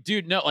put, like,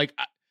 dude, no, like,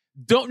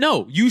 don't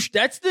know.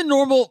 That's the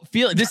normal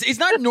feeling. It's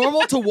not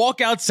normal to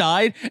walk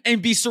outside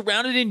and be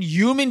surrounded in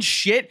human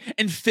shit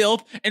and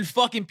filth and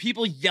fucking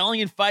people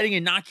yelling and fighting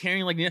and not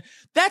caring. Like,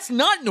 that's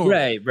not normal.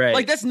 Right.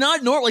 Like, that's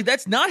not normal. Like,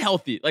 that's not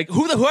healthy. Like,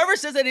 whoever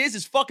says that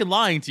is fucking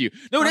lying to you.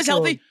 No, it is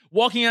healthy.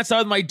 Walking outside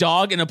with my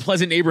dog in a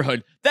pleasant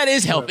neighborhood, that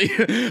is healthy.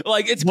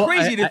 Like, it's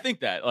crazy to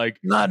think that. Like,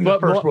 not in the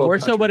first world. Or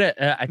so what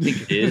I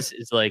think it is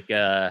like,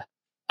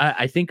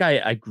 I think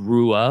I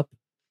grew up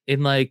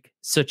in like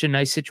such a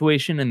nice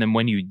situation, and then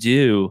when you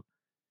do,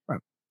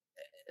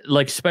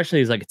 like,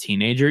 especially as like a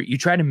teenager, you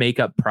try to make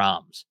up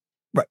proms,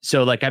 right?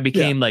 So like I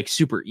became like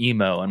super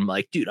emo, and I'm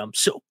like, dude, I'm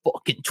so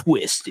fucking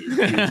twisted,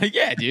 dude.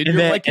 Yeah, dude.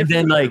 And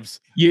then like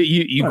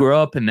you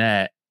grow up in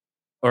that,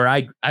 or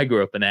I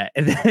grew up in that,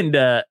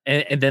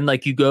 and then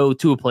like you go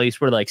to a place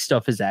where like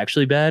stuff is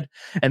actually bad,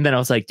 and then I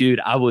was like,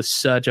 dude, I was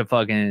such a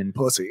fucking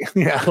pussy.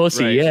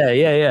 Pussy. Right.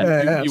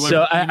 Yeah.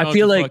 So I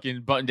feel like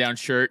fucking button down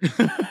shirt,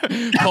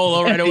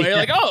 polo right away.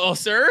 Like, oh,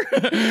 sir.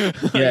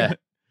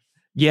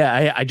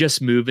 I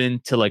just move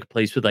into like a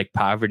place with like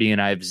poverty,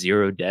 and I have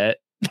zero debt.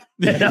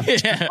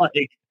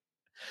 Like,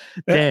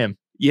 damn.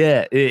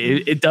 Yeah,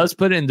 it does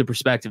put it into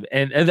perspective,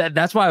 and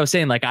that's why I was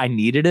saying like I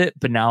needed it,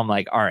 but now I'm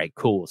like, all right,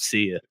 cool,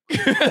 see ya.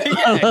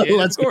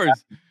 Of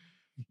course.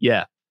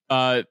 Yeah,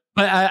 but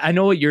I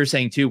know what you're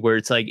saying too, where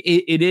it's like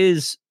it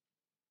is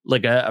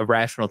like a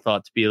rational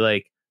thought to be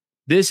like,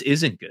 this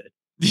isn't good.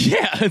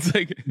 Yeah, it's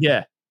like,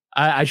 yeah,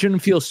 I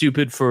shouldn't feel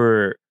stupid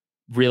for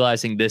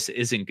realizing this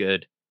isn't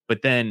good,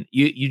 but then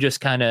you just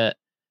kind of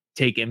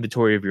take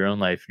inventory of your own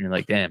life, and you're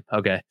like, damn,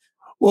 okay.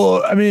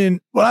 Well, I mean,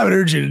 what I would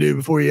urge you to do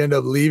before you end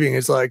up leaving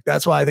is like,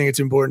 that's why I think it's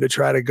important to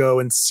try to go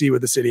and see what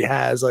the city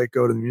has, like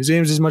go to the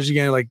museums as much as you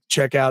can, like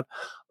check out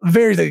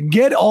various things,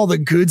 get all the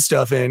good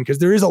stuff in, because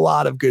there is a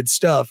lot of good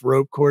stuff,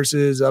 rope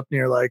courses up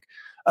near like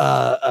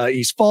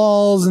East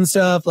Falls and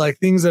stuff, like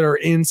things that are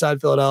inside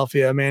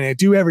Philadelphia. Man, they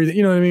do everything,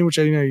 you know what I mean? Which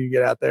I know you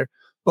get out there,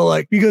 but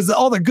like, because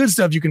all the good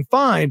stuff you can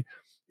find,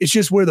 it's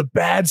just where the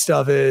bad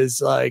stuff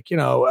is, like, you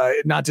know,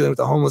 not dealing with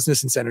the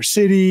homelessness in Center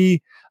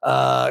City.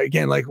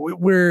 Again, like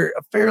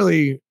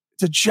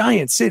it's a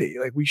giant city.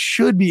 Like, we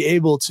should be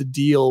able to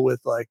deal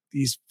with like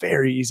these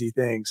very easy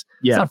things.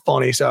 Yeah. It's not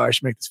funny, so I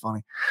should make this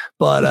funny,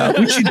 but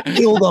we should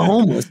kill the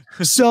homeless.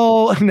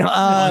 So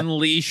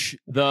unleash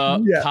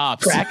the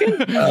cops. Cracking?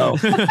 Oh.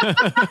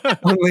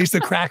 Unleash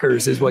the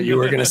crackers is what you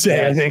were going to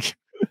say, I think.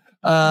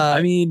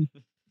 I mean,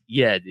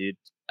 yeah, dude.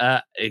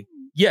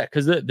 Yeah,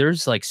 because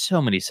there's like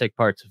so many sick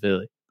parts of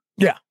Philly.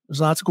 Yeah, there's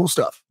lots of cool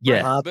stuff.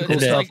 Yeah, lots of cool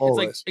stuff. It's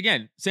like,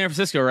 again, San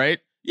Francisco, right?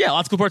 Yeah,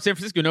 lots of cool parts of San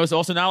Francisco. No, it's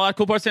also not a lot of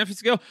cool parts of San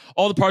Francisco.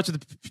 All the parts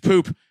with the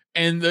poop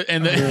and the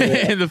and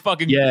the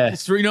fucking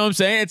street. You know what I'm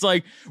saying? It's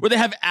like where they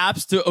have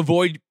apps to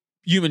avoid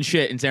human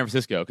shit in San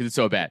Francisco because it's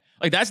so bad.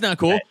 Like, that's not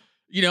cool. Right.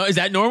 You know, is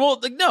that normal?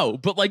 Like, no.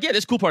 But like, yeah,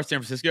 there's cool parts of San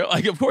Francisco.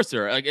 Like, of course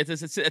there are. Like, it's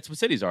what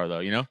cities are, though.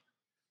 You know?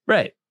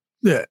 Right.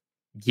 Yeah.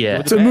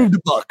 Yeah. So move the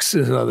Bucks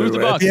is another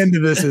way. At the end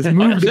of this is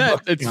move the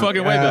Bucks. It's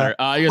fucking way better.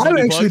 You guys have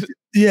actually,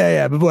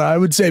 yeah. But I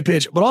would say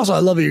pitch. But also, I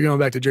love that you're going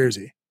back to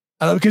Jersey.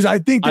 Because I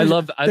think I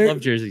love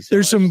Jersey.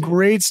 There's some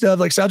great stuff.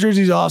 Like, South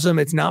Jersey's awesome.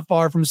 It's not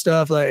far from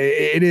stuff. Like,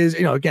 it is,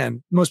 you know,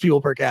 again, most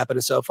people per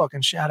capita. So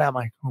fucking shout out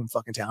my home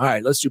fucking town. All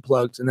right, let's do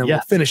plugs, and then we'll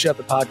finish up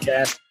the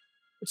podcast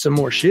with some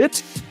more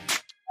shit.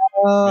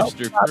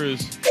 Mr.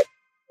 Cruz.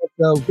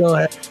 So go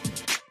ahead.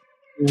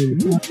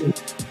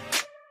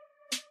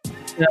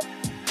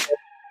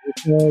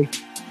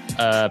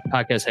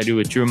 Podcast I do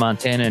with Drew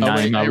Montana and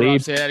Naeem Ali.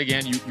 Say that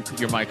again.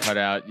 Your mic cut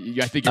out.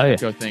 I think your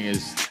echo thing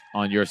is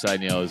on your side,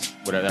 Neil. Is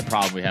whatever that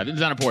problem we have. It's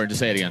not important. Just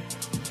say it again.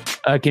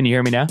 Can you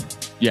hear me now?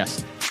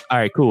 Yes. All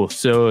right, cool.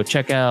 So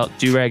check out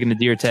Do-Rag and the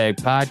Deer Tag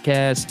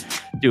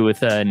podcast. Do it with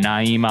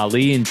Naeem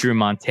Ali and Drew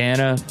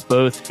Montana.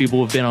 Both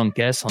people have been on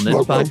guests on this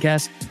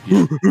podcast.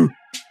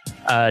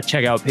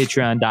 Check out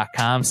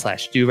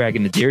patreon.com/Do-Rag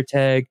and the Deer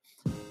Tag.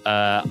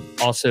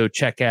 Also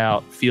check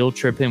out Field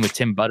Tripping with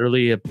Tim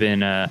Butterly. I've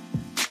been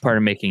part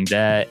of making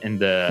that and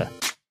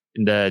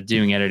the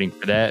doing editing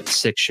for that.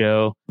 Sick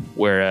show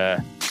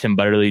where Tim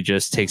Butterly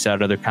just takes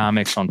out other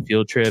comics on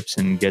field trips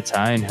and gets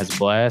high and has a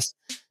blast.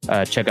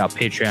 Check out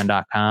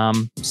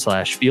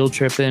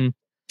patreon.com/fieldtripping.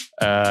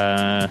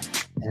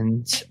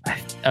 And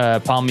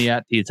follow me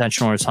at The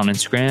Attention Horse on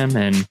Instagram.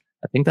 And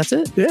I think that's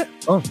it. Yeah.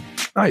 Oh,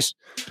 nice.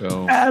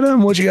 So,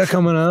 Adam, what you got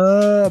coming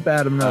up?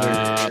 Adam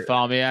Nutter.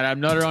 Follow me at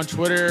Adam Nutter on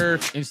Twitter,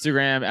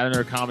 Instagram, Adam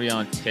Nutter Comedy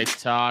on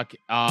TikTok,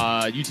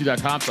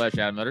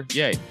 youtube.com/Adam Nutter.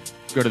 Yay.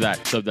 Go to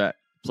that. Sub that.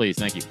 Please.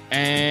 Thank you.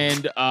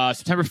 And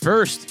September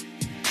 1st,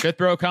 Fifth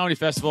Borough Comedy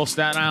Festival,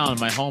 Staten Island,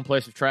 my home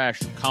place of trash.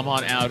 Come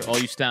on out, all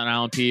you Staten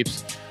Island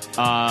peeps.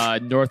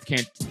 North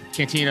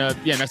Cantina,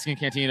 Mexican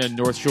Cantina,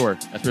 North Shore.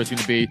 That's where it's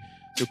going to be.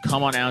 So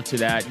come on out to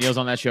that. Neil's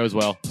on that show as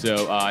well.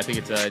 So I think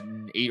it's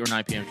an 8 or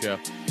 9 p.m. show.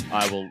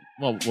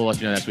 We'll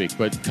let you know next week.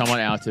 But come on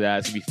out to that.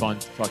 It's going to be fun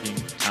fucking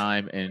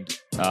time. And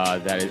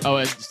that is... Oh,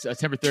 and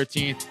September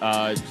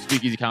 13th,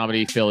 Speakeasy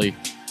Comedy, Philly.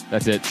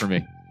 That's it for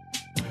me.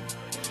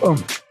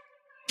 Boom.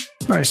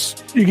 Nice.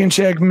 You can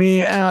check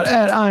me out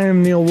at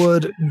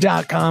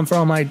IamNeilWood.com for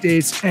all my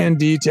dates and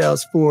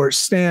details for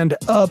stand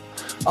up.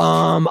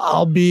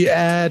 I'll be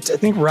at, I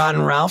think,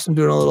 Rotten Ralph's. I'm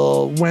doing a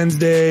little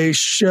Wednesday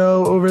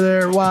show over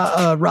there.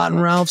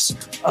 Rotten Ralph's.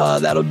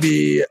 That'll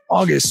be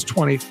August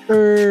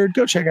 23rd.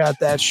 Go check out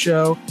that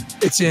show.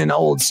 It's in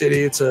Old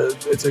City. It's a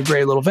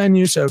great little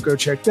venue, so go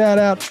check that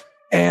out.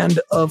 And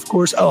of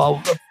course,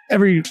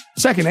 every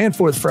second and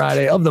fourth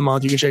Friday of the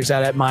month, you can check us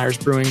out at Myers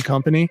Brewing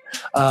Company.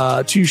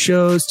 2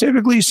 shows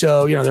typically,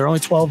 so they're only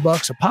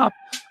 $12 a pop.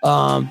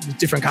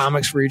 Different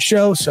comics for each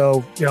show,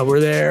 so we're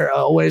there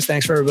always.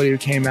 Thanks for everybody who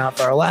came out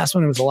for our last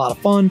one. It was a lot of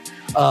fun,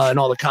 and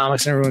all the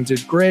comics and everyone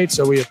did great,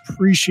 so we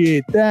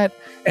appreciate that.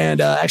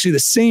 And actually, the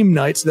same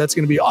night, so that's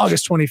going to be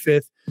August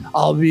 25th.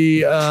 I'll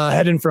be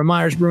heading from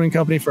Myers Brewing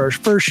Company for our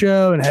first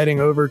show and heading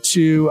over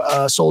to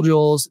Soul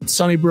Joel's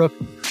Sunnybrook.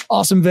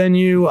 Awesome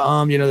venue.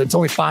 It's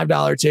only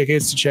 $5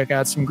 tickets to check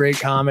out some great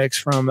comics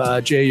from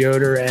Jay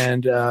Yoder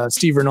and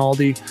Steve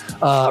Rinaldi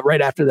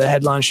right after the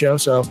headline show.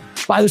 So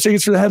buy those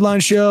tickets for the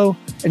headline show,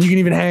 and you can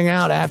even hang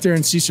out after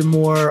and see some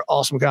more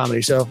awesome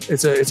comedy. So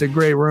it's a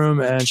great room,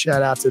 and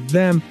shout out to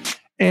them.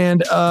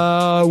 And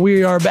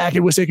we are back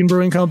at Wissahickon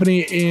Brewing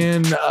Company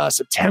in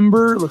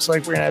September. Looks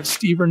like we're going to have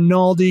Steve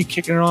Rinaldi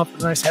kicking it off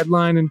with a nice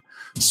headline and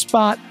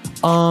spot.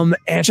 And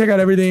check out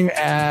everything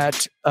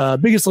at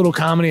Biggest Little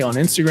Comedy on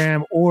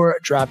Instagram or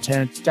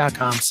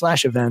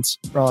droptent.com/events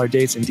for all our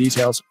dates and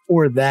details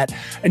for that.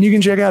 And you can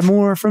check out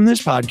more from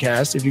this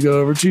podcast if you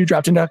go over to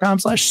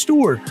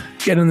droptent.com/store.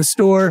 Get in the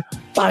store,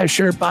 buy a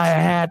shirt, buy a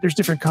hat. There's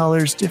different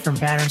colors, different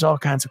patterns, all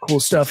kinds of cool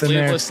stuff in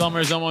there. Sleeveless summer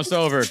is almost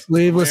over.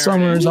 Sleeveless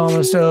summer is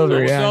almost over.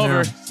 Almost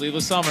over.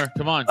 Sleeveless summer.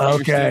 Come on.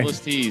 Okay. Sleeveless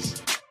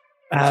tees.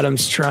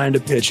 Adam's trying to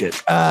pitch it.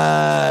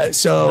 Or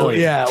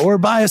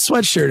buy a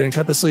sweatshirt and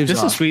cut the sleeves off.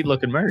 This is sweet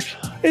looking merch.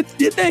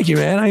 Thank you,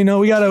 man. I know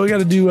we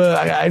gotta do.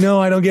 I know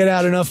I don't get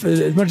out enough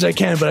as much as I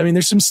can, but I mean,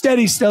 there's some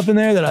steady stuff in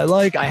there that I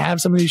like. I have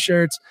some of these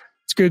shirts.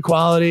 It's good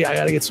quality. I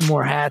got to get some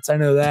more hats. I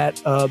know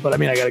that. But I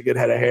mean, I got a good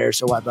head of hair,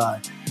 so why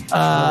buy?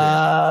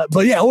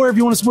 But yeah, or if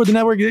you want to support the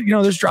network,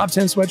 there's Drop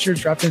 10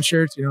 sweatshirts, Drop 10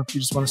 shirts. If you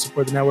just want to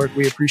support the network,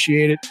 we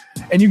appreciate it.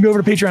 And you can go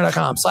over to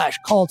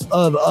patreon.com/cult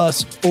of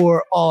us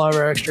for all of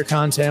our extra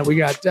content. We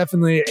got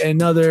definitely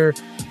another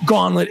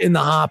gauntlet in the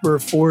hopper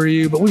for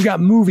you, but we've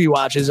got movie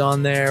watches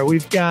on there.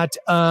 We've got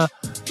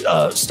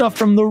stuff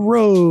from the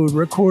road,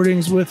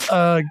 recordings with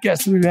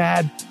guests that we've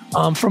had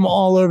from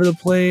all over the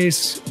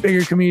place,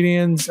 bigger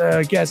comedians,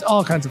 guests,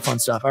 all kinds of fun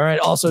stuff. All right.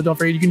 Also, don't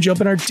forget, you can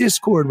jump in our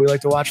Discord. We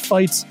like to watch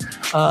fights,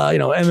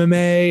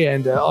 MMA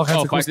and all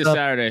kinds of cool fight stuff. this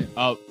Saturday.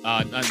 Not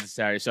this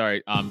Saturday.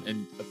 Sorry.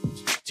 In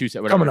 2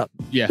 Saturday. Coming up.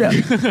 Yeah.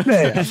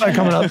 Fight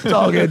coming up. It's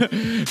all good.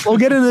 We'll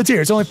get into the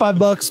tier. It's only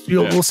 $5.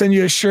 We'll send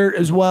you a shirt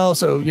as well.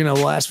 So,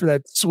 we'll ask for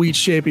that sweet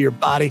shape of your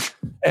body.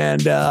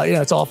 And,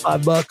 it's all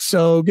 $5.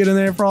 So get in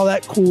there for all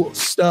that cool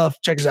stuff.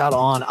 Check us out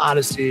on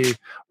Odyssey,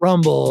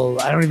 Rumble.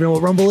 I don't even know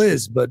what Rumble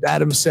is, but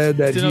Adam said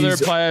that it's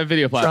another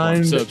video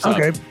platform.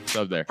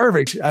 Sub there.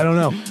 Perfect. I don't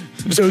know.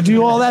 So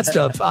do all that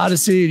stuff.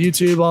 Odyssey,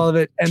 YouTube, all of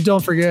it. And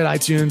don't forget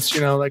iTunes,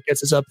 that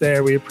gets us up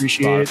there. We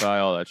appreciate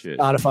Spotify, all that shit.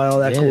 Spotify, all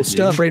that cool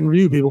stuff. Rate and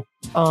review, people.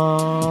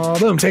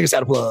 Boom. Take us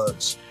out of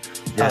plugs.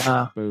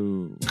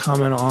 Boom.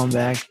 Coming on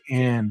back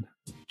in.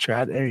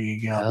 There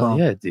you go. Hell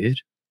yeah, dude.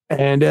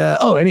 And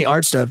any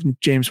art stuff,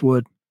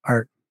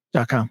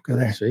 jameswoodart.com. Go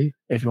there. Sweet.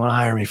 If you want to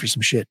hire me for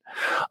some shit.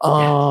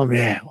 All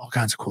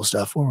kinds of cool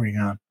stuff. Where were we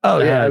going? Oh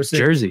yeah, I was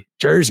Jersey.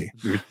 Jersey's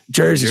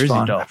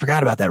fun. Dog. I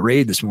forgot about that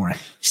raid this morning.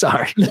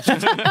 Sorry.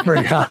 I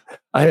forgot.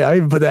 I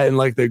even put that in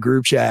like the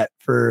group chat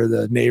for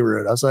the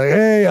neighborhood. I was like,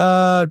 hey,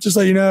 just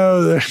let you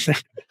know,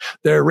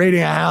 they're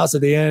raiding a house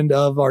at the end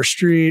of our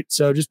street.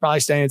 So just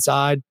probably stay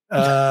inside.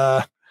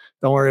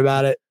 Don't worry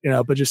about it,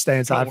 but just stay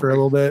inside for a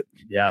little bit.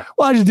 Yeah.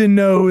 Well, I just didn't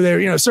know who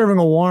they're, serving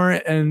a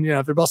warrant, and,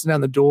 if they're busting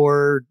down the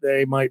door,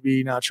 they might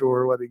be not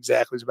sure what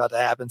exactly is about to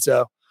happen.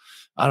 So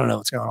I don't know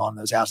what's going on in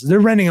those houses. They're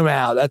renting them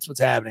out. That's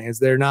what's happening, is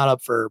they're not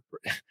up for,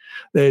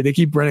 they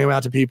keep renting them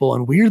out to people.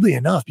 And weirdly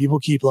enough, people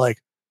keep like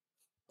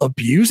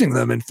abusing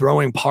them and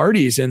throwing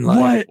parties and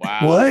like Wow.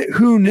 what?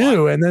 Who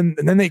knew? And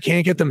then they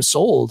can't get them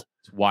sold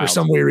for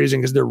some weird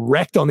reason because they're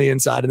wrecked on the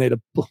inside and they had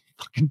to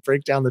fucking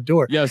break down the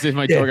door. Yeah, if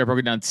my door got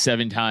broken down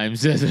 7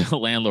 times as a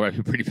landlord, I'd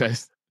be pretty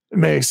pissed. It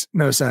makes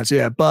no sense.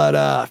 Yeah. But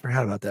I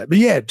forgot about that. But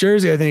yeah,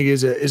 Jersey, I think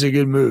is a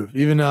good move.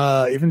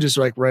 Even just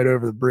like right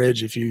over the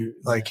bridge if you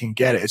like can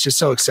get it. It's just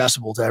so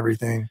accessible to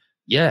everything.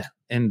 Yeah.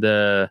 And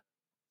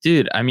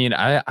dude, I mean,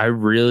 I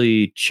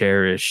really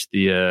cherish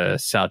the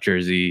South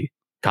Jersey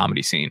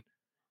comedy scene.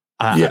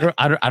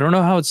 I don't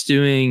know how it's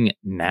doing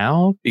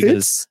now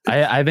because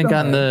I haven't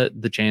gotten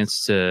the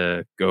chance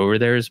to go over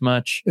there as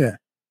much. Yeah.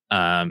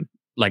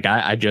 Like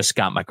I just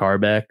got my car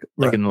back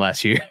like in the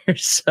last year.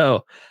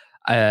 So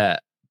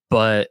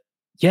but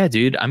yeah,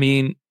 dude, I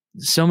mean,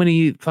 so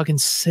many fucking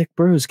sick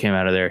bros came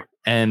out of there.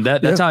 And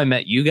that's how I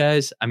met you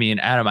guys. I mean,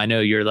 Adam, I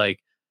know you're like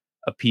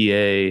a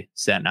PA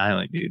Staten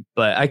Island dude,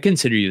 but I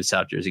consider you a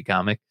South Jersey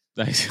comic.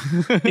 Nice.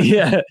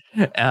 Yeah.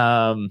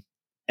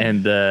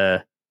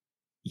 And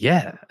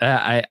yeah,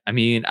 I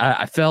mean,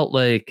 I felt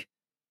like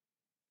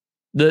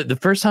the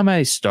first time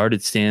I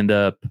started stand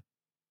up,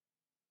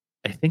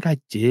 I think I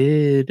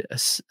did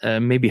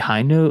maybe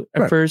High Note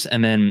at first.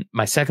 And then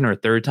my second or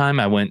third time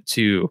I went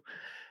to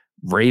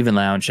Raven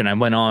Lounge and I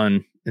went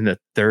on in the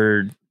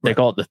third, they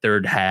call it the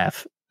third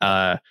half,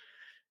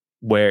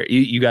 where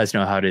you guys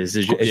know how it is.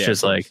 It's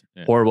just like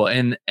horrible.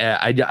 And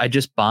I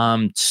just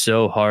bombed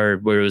so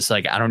hard where it was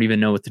like, I don't even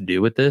know what to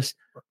do with this.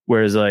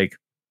 Whereas like,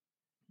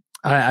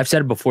 I've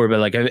said it before, but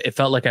like, it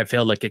felt like I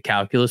failed like a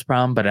calculus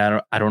problem, but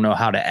I don't know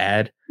how to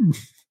add.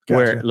 Gotcha.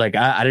 Where like,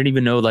 I didn't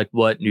even know like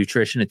what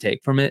nutrition to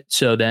take from it.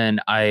 So then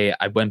I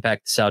went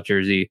back to South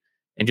Jersey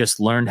and just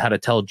learned how to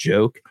tell a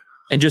joke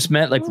and just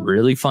met like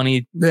really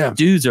funny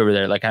dudes over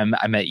there. Like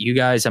I met you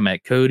guys, I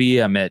met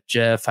Cody, I met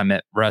Jeff, I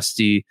met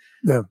Rusty,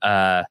 Dan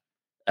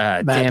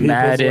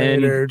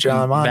Madden, later,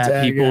 John Montag,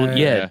 Matt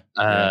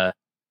People.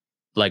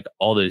 Like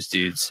all those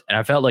dudes. And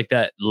I felt like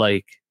that,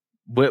 like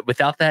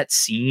without that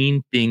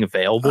scene being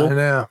available, I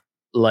know.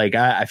 Like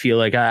I feel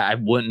like I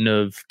wouldn't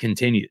have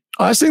continued.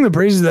 I sing the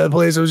praises of that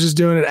place. I was just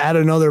doing it at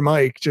another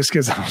mic just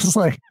because I was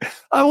like,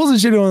 I wasn't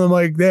shitting on the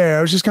mic there.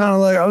 I was just kind of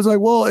like, I was like,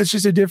 well, it's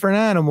just a different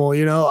animal,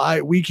 you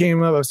know. We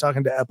came up. I was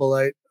talking to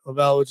Eppolite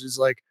Lavelle, which is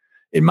like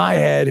in my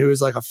head, who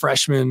was like a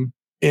freshman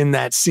in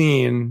that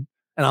scene,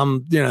 and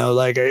I'm, you know,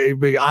 like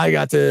I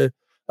got to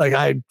like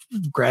I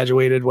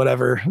graduated,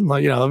 whatever.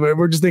 Like, you know,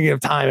 we're just thinking of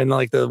time and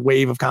like the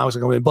wave of comics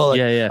coming in. But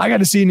like, I got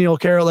to see Neil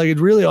Carroll. Like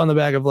it's really on the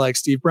back of like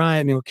Steve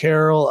Bryant, Neil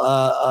Carroll,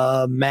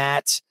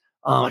 Matt.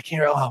 I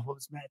can't remember. Oh, what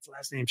was Matt's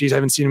last name? Jeez, I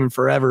haven't seen him in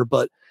forever.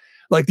 But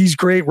like these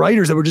great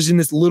writers that were just in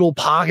this little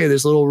pocket,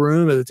 this little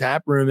room at the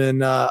tap room in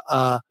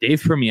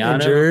Dave Premiano,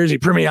 in Jersey,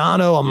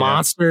 a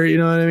monster. You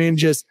know what I mean?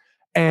 Just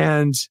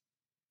and.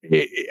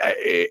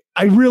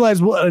 I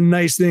realized what a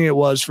nice thing it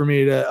was for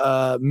me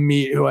to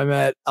meet who I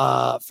met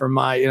from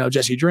my, you know,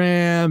 Jesse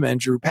Dram and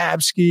Drew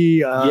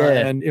Papsky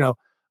and, you know,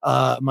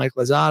 Mike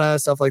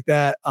Lozada, stuff like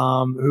that,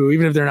 who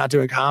even if they're not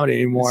doing comedy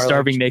anymore.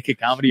 Starving Naked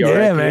Comedy.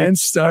 Yeah, man.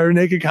 Starving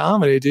Naked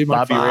Comedy, dude.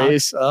 Bobby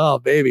Ray's. Oh,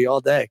 baby,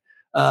 all day.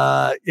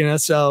 You know,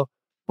 so,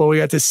 but we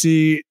got to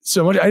see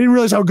so much. I didn't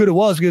realize how good it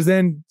was because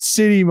then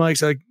City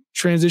Mike's like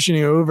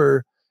transitioning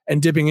over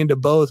and dipping into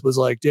both was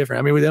like different.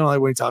 I mean, we don't like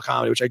when we talk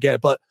comedy, which I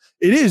get, but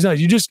it is nice.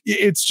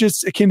 It's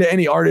just akin to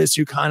any artist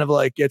who kind of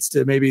like gets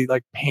to maybe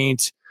like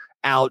paint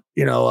out,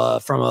 you know,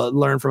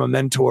 learn from a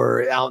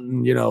mentor out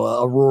in, you know,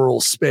 a rural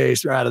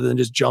space rather than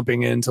just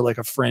jumping into like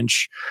a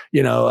French,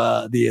 you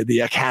know,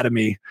 the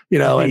academy, you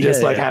know, and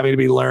just having to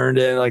be learned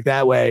and like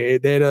that way.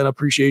 They had an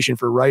appreciation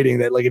for writing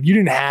that like if you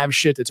didn't have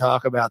shit to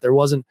talk about, there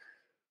wasn't.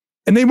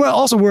 And they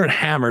also weren't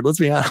hammered. Let's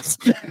be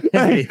honest.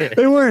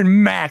 They weren't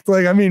macked.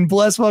 Like, I mean,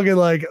 bless fucking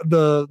like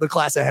the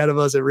class ahead of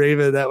us at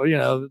Raven that, you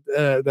know,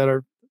 that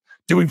are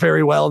doing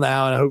very well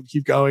now. And I hope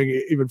keep going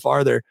even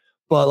farther.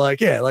 But like,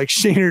 yeah, like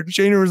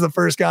Shaner was the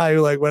first guy who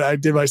like, when I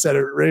did my set at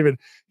Raven,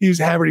 he was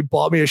hammered. He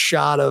bought me a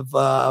shot of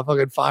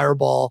fucking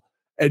Fireball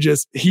and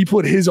he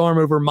put his arm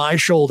over my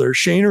shoulder.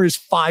 Shaner is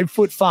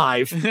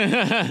 5'5"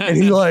 and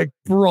he like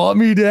brought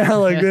me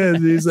down like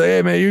this. He's like,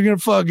 hey man, you're going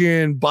to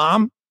fucking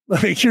bomb.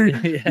 Like you're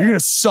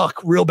gonna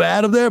suck real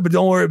bad up there, but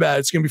don't worry about it.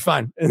 It's gonna be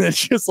fine. And then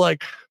just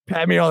like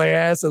pat me on the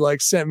ass and like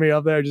sent me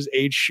up there, just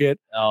ate shit,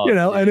 you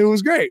know. Dude. And it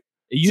was great.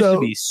 It used to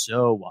be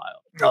so wild.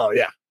 Oh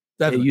yeah,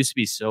 definitely. It used to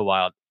be so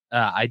wild.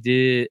 I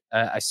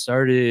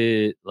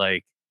started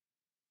like,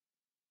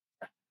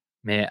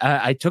 man,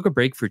 I took a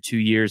break for 2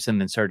 years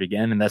and then started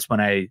again, and that's when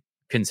I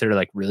consider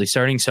like really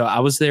starting. So I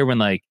was there when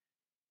like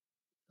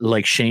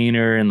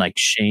Shaner and like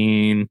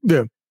Shane.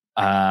 Yeah.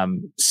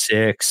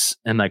 Six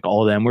and like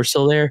all of them were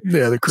still there.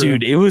 Yeah, the crew.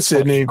 Dude, it was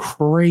Sydney.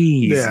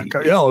 Crazy. Yeah,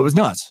 it was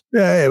nuts.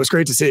 Yeah, it was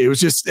great to see. It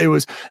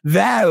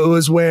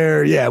was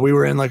where we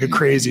were in like a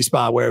crazy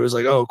spot where it was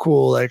like, oh,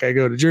 cool. Like I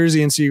go to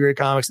Jersey and see great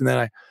comics, and then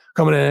I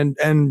come in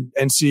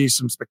and see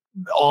some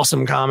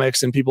awesome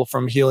comics and people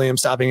from Helium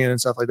stopping in and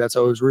stuff like that.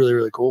 So it was really,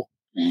 really cool.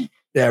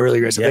 Yeah,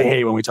 really great. So they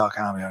hate when we talk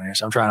comedy on here,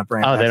 so I'm trying to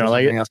bring. Oh, they don't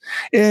like it. Else.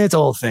 It's a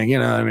whole thing, you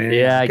know what I mean?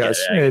 Yeah, I guess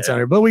it's on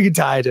here, but we could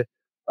tie it to.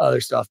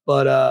 other stuff.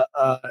 But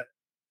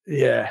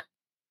yeah.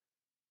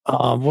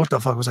 What the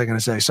fuck was I going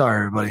to say?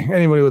 Sorry, everybody.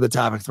 Anybody with a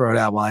topic, throw it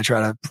out while I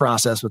try to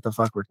process what the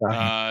fuck we're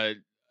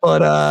talking.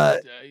 But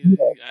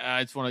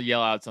I just want to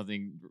yell out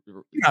something.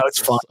 No, it's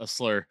fun. A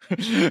slur.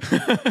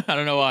 I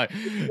don't know why.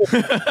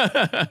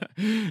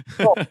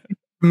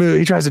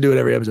 He tries to do it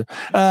every episode.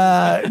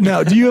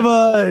 No, do you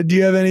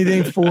have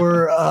anything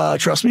for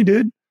Trust Me,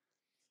 Dude?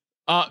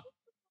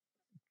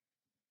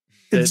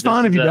 It's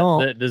fine if you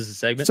don't. This is a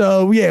segment.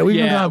 So yeah, we've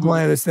been kind of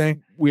playing this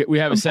thing. We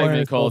have a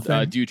segment called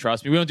 "Do You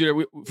Trust Me?" We don't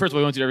do it. First of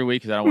all, we don't do it every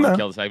week because I don't want to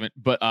kill the segment.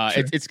 But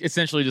sure. It's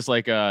essentially just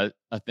like a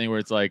thing where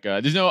it's like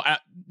there's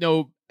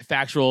no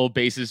factual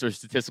basis or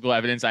statistical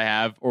evidence I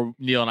have or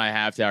Neil and I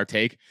have to our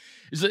take.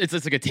 It's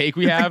like a take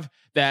we have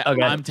that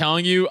I'm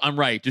telling you I'm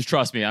right. Just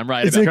trust me, I'm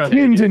right. It's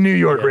akin to New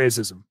York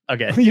racism.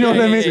 Okay, you know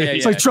what I mean?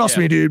 It's like trust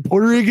me, dude.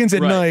 Puerto Ricans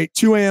at night,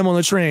 2 a.m. on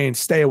the train,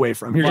 stay away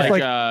from. You're just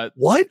like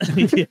what?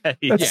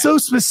 That's so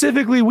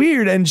specifically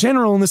weird and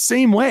general in the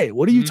same way.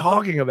 What are you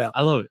talking about?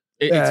 I love it.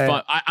 It's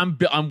fun.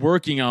 I'm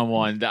working on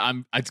one that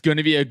it's going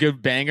to be a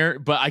good banger.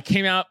 But I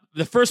came out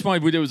the first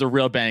one we did was a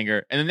real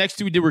banger, and the next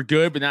two we did were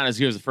good, but not as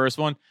good as the first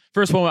one.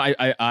 First one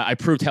I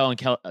proved Helen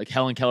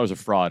Keller's a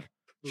fraud.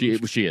 She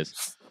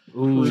is.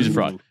 Ooh. She's a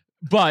fraud.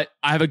 But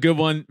I have a good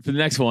one for the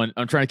next one.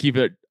 I'm trying to keep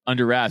it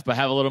under wraps, but I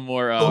have a little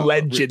more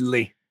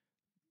allegedly.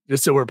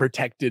 Just so we're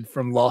protected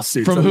from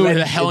lawsuits. From who?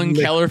 The Helen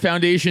Keller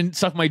Foundation?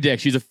 Suck my dick.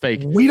 She's a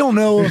fake. We don't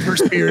know if her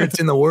spirit's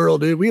in the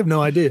world, dude. We have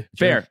no idea.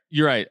 Fair.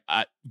 You're right.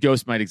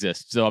 Ghost might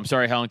exist. So I'm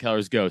sorry Helen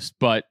Keller's ghost,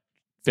 but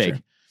fake.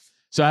 Sure.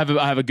 So I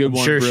have a good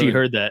one. Sure, she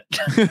heard that.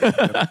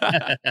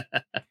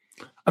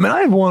 I mean,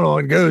 I have one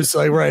on ghosts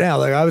like right now.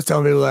 Like I was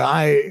telling people,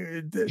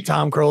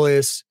 Tom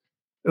Crolius.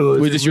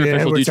 Was this your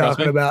official? We're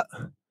talking about.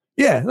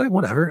 Yeah, like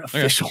whatever.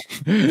 Official.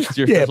 Okay.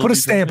 Yeah, put a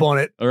stamp on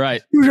it. All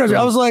right.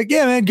 I was like,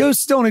 yeah, man,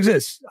 ghosts don't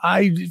exist.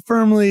 I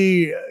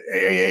firmly,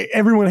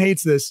 everyone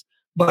hates this,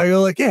 but I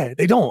go like, yeah,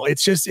 they don't.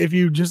 It's just, if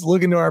you just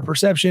look into our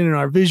perception and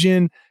our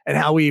vision and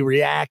how we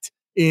react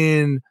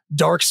in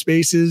dark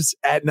spaces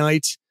at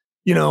night,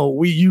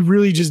 you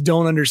really just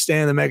don't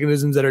understand the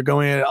mechanisms that are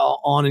going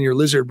on in your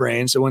lizard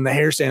brain. So when the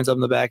hair stands up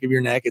in the back of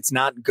your neck, it's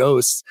not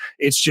ghosts.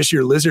 It's just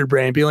your lizard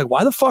brain being like,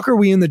 why the fuck are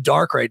we in the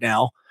dark right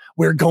now?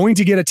 We're going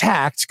to get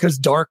attacked because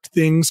dark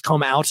things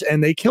come out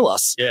and they kill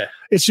us. Yeah.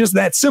 It's just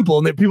that simple.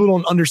 And that people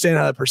don't understand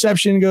how the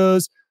perception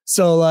goes.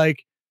 So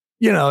like,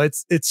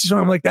 it's just,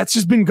 I'm like, that's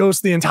just been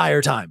ghosts the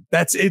entire time.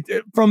 That's it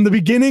from the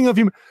beginning of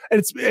human.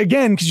 It's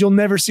again, because you'll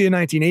never see a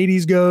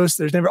 1980s ghost.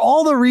 There's never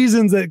all the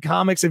reasons that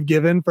comics have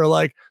given for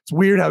like, it's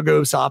weird how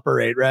ghosts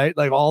operate, right?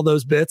 Like all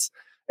those bits.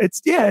 It's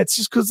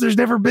just because there's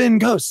never been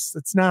ghosts.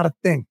 It's not a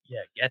thing. Yeah,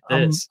 get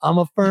this. I'm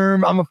a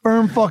firm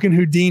fucking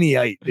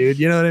Houdiniite, dude.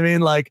 You know what I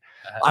mean? Like,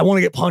 I want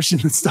to get punched in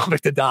the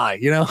stomach to die.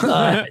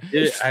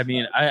 I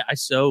mean, I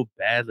so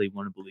badly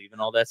want to believe in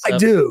all that stuff. I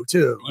do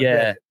too.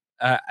 Yeah.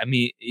 I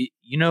mean,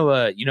 you know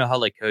how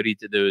like Cody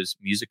did those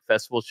music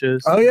festival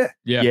shows? Oh yeah,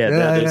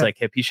 those like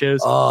hippie shows.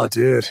 Oh,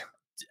 dude.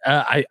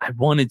 I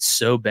wanted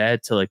so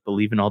bad to like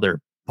believe in all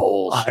their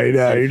bullshit. I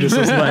know. You're just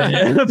like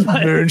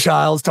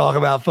Moonchild's talk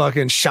about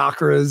fucking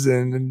chakras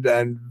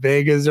and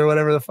Vegas or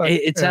whatever the fuck.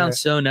 It sounds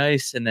so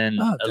nice, and then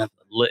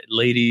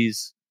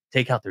ladies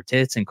take out their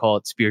tits and call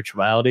it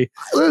spirituality.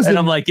 Listen, and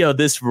I'm like, yo,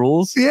 this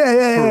rules.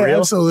 Yeah, for real.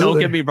 Absolutely. Don't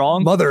get me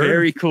wrong.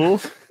 Very cool.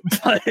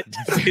 But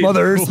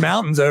Mother Earth's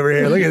mountains over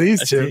here. Look at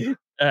these two.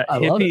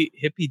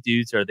 Hippie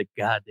dudes are the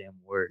goddamn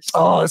worst.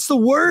 Oh, it's the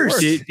worst.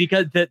 Dude,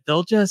 because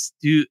they'll just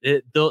do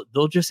it.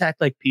 They'll just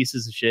act like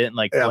pieces of shit and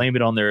like blame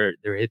it on their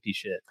hippie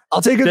shit.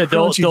 I'll take it.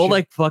 They'll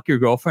like fuck your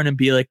girlfriend and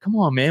be like, "Come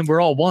on, man,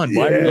 we're all one.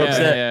 Why are you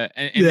upset?"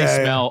 Yeah. And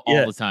they smell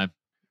all the time.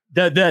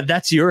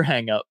 That's your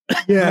hang up.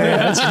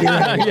 Yeah, that's your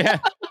hang up. Yeah.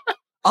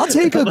 I'll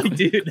take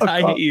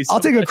I hate you. I'll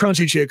take a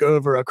crunchy chick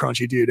over a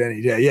crunchy dude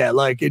any day. Yeah,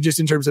 like it just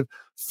in terms of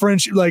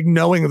friendship, like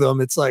knowing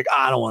them, it's like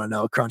I don't want to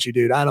know a crunchy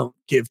dude. I don't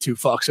give two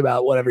fucks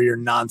about whatever your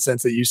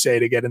nonsense that you say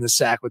to get in the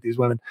sack with these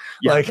women.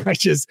 Yeah. Like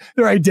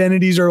their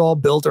identities are all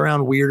built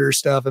around weirder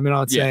stuff. I mean, I'm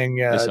not saying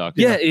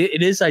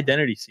it is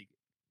identity seeking.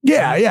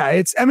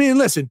 Yeah.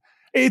 Listen,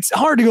 it's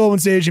hard to go on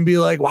stage and be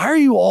like, why are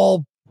you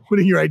all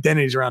putting your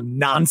identities around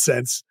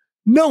nonsense?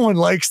 No one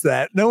likes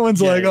that. No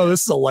one's like, oh,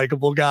 this is a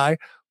likable guy.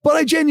 But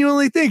I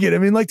genuinely think it. I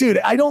mean, like, dude,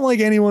 I don't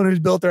like anyone who's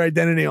built their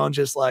identity on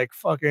just like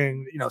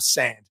fucking,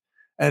 sand.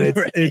 And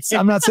it's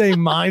I'm not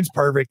saying mine's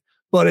perfect,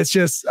 but it's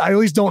just, I at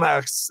least don't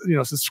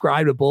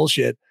subscribe to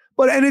bullshit.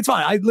 And it's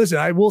fine.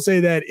 I will say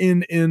that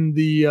in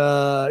the,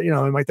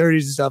 in my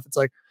 30s and stuff, it's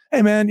like,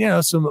 hey man,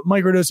 some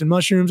microdose and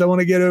mushrooms I want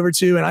to get over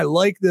to. And I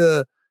like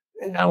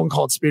I won't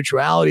call it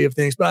spirituality of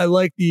things, but I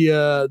like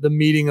the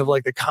meeting of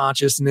like the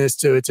consciousness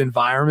to its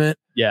environment.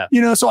 Yeah.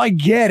 So I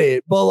get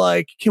it, but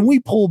like, can we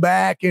pull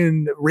back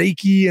and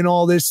Reiki and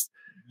all this?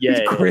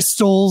 Yeah.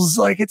 Crystals.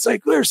 Like, it's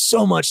like, there's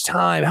so much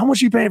time. How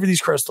much are you paying for these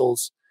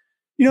crystals?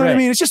 You know what I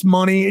mean? It's just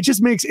money. It's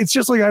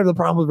just like I have the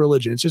problem with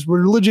religion. It's just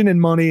religion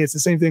and money. It's the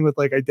same thing with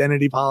like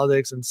identity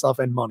politics and stuff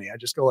and money. I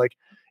just go like,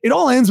 it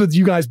all ends with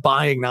you guys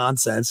buying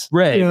nonsense.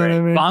 Right. You know what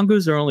I mean?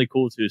 Bongos are only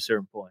cool to a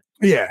certain point.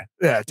 Yeah,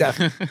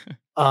 definitely.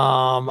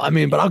 I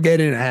mean, but I'll get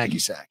in a hacky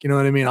sack. You know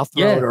what I mean? I'll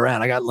throw it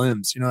around. I got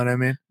limbs. You know what I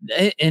mean?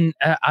 And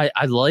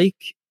I like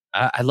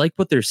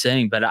what they're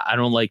saying, but I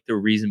don't like the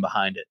reason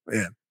behind it.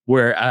 Yeah.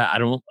 Where I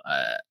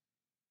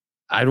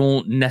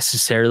don't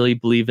necessarily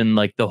believe in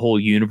like the whole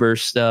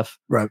universe stuff.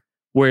 Right.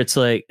 Where it's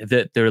like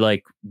that they're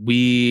like,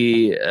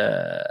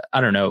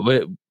 I don't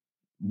know,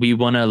 we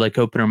want to like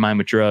open our mind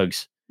with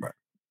drugs. Right.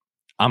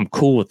 I'm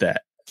cool with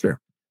that. Sure.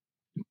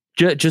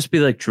 Just be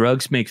like,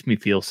 drugs makes me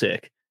feel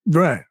sick.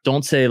 Right.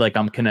 Don't say like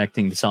I'm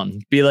connecting to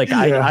something. Be like,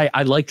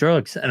 I like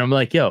drugs, and I'm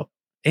like, yo,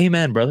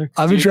 amen, brother.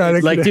 I've been trying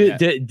to like,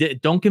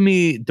 dude, don't give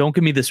me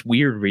this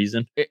weird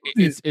reason.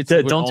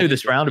 Don't do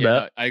this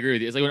roundabout. Yeah, I agree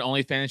with you. It's like when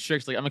OnlyFans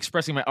chicks like, I'm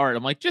expressing my art.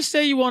 I'm like, just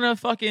say you want to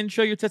fucking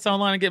show your tits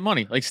online and get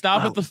money. Like,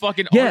 stop with the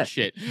fucking art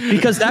shit.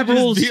 Because that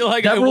rules. Be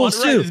like, that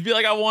rules too. Just be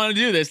like, I want to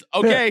do this.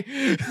 Okay,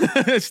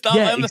 stop.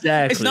 Yeah,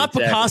 exactly. It's not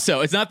Picasso.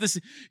 It's not this.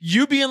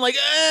 You being like,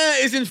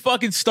 isn't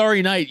fucking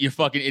Starry Night? You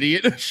fucking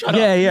idiot. Shut up.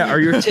 Yeah.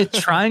 Are your tit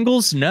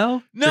triangles?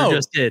 No. No. They're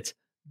just tits.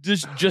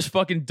 Just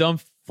fucking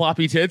dumb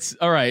floppy tits.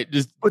 All right,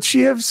 but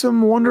she has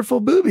some wonderful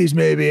boobies,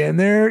 maybe, and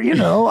they're,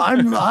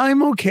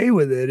 I'm okay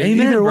with it.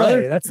 Amen, either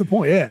brother. way, that's the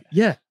point.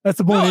 Yeah, that's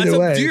the point. No, either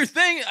way, do your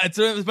thing.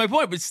 That's my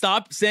point. But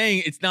stop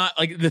saying it's not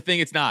like the thing.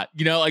 It's not.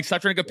 Like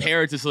stop trying to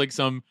compare it to like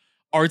some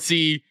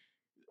artsy.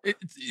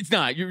 It's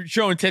not. You're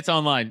showing tits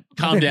online.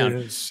 Calm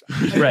down.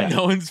 Right.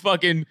 No one's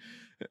fucking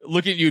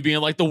looking at you being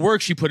like, the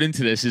work she put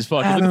into this is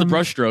fucking. Look at the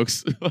brush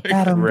strokes.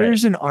 Adam,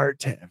 there's an art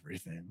to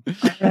everything. All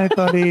right,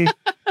 buddy.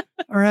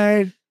 All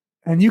right.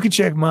 And you can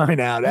check mine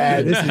out.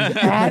 This is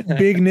at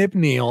Big Nip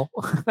Neil.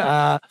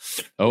 I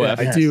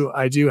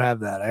do have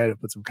that. I had to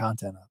put some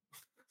content up.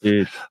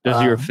 Dude, those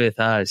are your fifth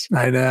eyes.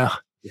 I know.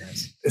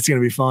 Yes. It's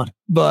gonna be fun.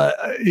 But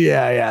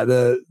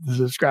the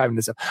subscribing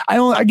to stuff.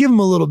 I give them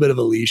a little bit of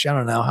a leash. I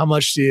don't know. How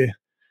much do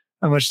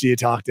you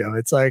talk to them?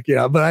 It's like,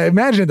 but I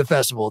imagine at the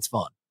festival it's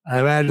fun. I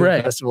imagine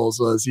the festivals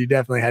was you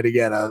definitely had to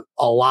get a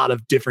lot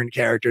of different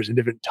characters and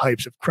different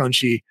types of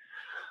crunchy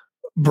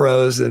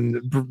bros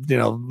and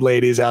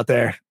ladies out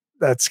there.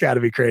 That's got to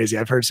be crazy.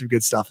 I've heard some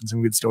good stuff and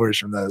some good stories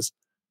from those.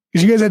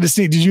 Because you guys had to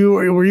sneak.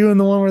 Were you in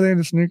the one where they had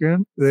to sneak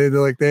in? They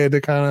had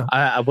to kind of.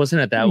 I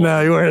wasn't at that one.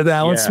 No, you weren't at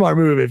that one. Smart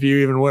move. If you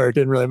even were, it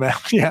didn't really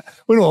matter. Yeah,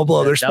 we don't want to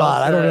blow their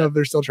spot. I don't know if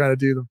they're still trying to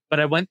do them. But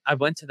I went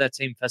to that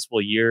same festival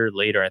a year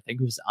later. I think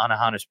it was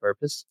Anaheim's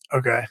Purpose.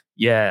 Okay.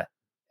 Yeah,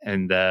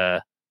 and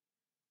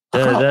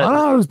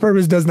Anaheim's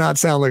Purpose does not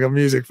sound like a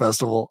music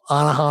festival.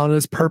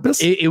 Anaheim's Purpose.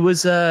 It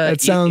was.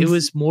 It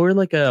was more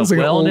like a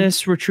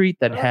wellness retreat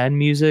that had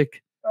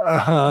music.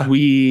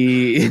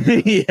 We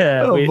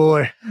had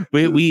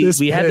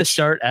to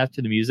start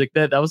after the music.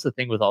 That was the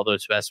thing with all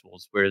those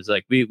festivals, where it's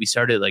like we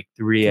started at like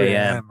 3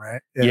 a.m.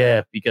 right?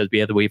 Yeah, because we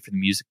had to wait for the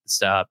music to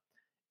stop,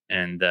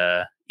 and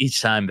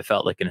each time it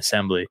felt like an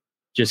assembly,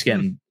 just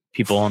getting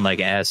people on like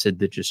acid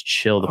to just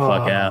chill the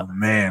fuck out.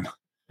 Man,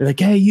 they're like,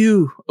 hey,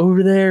 you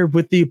over there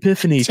with the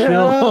epiphany,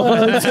 chill.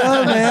 What's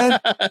up, man?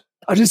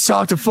 I just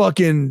talked to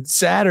fucking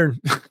Saturn.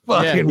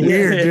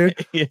 Weird,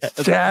 dude. Yeah.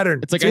 Saturn.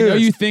 It's like, dude. I know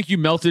you think you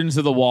melted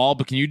into the wall,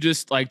 but can you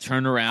just like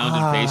turn around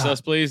and face us,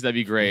 please? That'd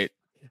be great.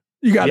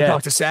 You got to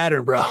talk to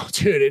Saturn, bro.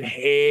 Dude, it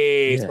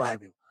hates black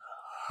people.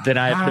 Then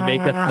I have to make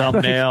a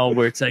thumbnail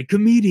where it's like,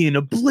 comedian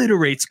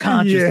obliterates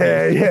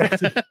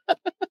consciousness. Yeah.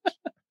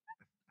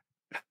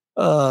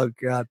 Oh,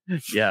 God.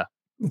 Yeah.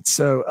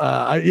 So,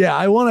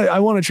 I want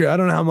to try. I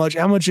don't know how much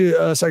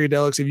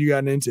psychedelics have you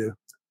gotten into?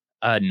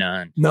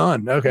 None.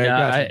 Okay.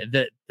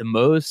 Gotcha. The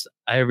most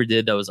I ever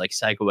did that was like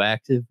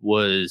psychoactive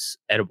was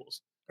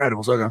edibles.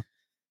 Okay.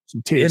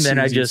 Some THC. And then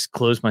I just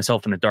closed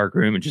myself in a dark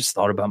room and just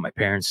thought about my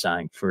parents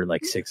dying for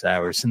like 6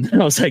 hours. And then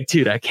I was like,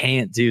 dude, I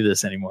can't do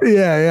this anymore.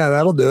 Yeah,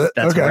 that'll do it.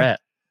 That's a wrap.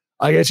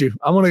 I get you.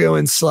 I want to go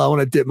in slow. I want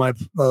to dip my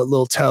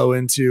little toe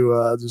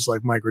into just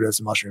like microdose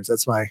of mushrooms.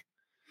 That's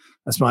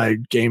my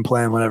game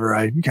plan whenever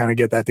I kind of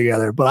get that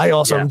together. But I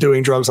also am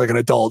doing drugs like an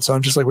adult. So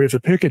I'm just like, we have to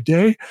pick a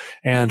day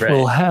and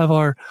we'll have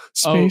our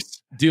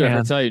space. Oh, dude, I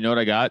can tell you, know what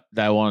I got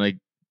that I want to,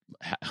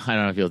 I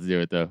don't know if you'll have to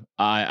do it though.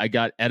 I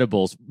got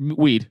edibles,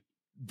 weed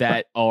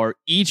that are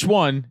each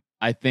one,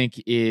 I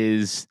think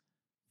is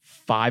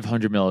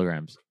 500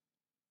 milligrams.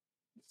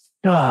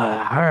 All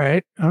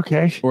right.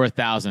 Okay. Or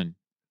 1,000.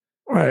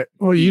 Right.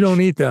 Well, you don't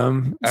eat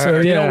them.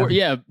 So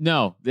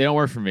no, they don't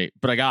work for me,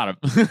 but I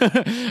got them.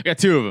 I got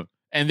 2 of them.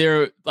 And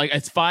they're like,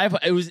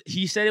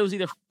 he said it was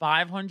either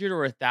 500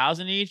 or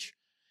 1,000 each.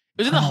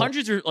 It was in the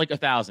hundreds or like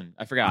 1,000.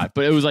 I forgot,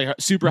 but it was like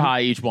super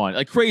high each one,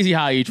 like crazy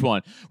high each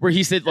one. Where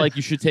he said like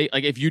you should take,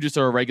 like if you just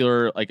are a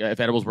regular, like if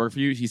edibles work for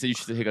you, he said you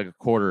should take like a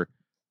quarter,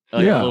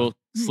 like a little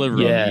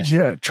sliver.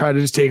 Yeah. Try to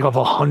just take off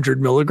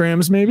 100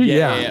 milligrams, maybe.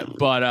 Yeah.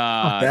 But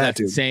that's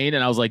insane.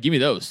 And I was like, give me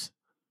those.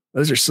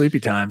 Those are sleepy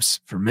times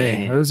for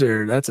me.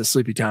 That's a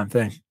sleepy time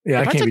thing.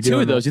 Yeah, if I can't be doing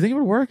 2 of those. Do you think it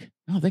would work?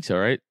 I don't think so,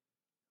 right?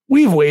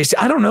 We've wasted.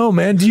 I don't know,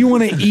 man. Do you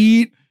want to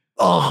eat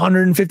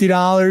 $150,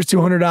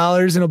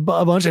 $200 in a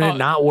bunch and it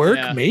not work?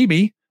 Yeah.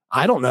 Maybe.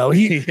 I don't know.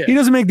 He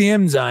doesn't make the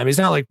enzyme. He's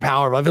not like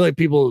powerful. I feel like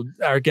people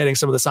are getting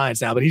some of the science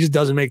now, but he just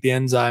doesn't make the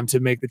enzyme to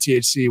make the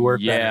THC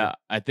work. Yeah,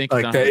 I think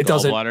like it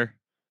doesn't.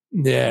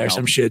 Yeah, or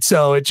some shit.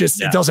 So it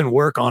doesn't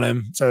work on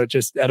him. So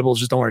edibles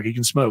just don't work. He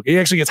can smoke. He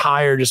actually gets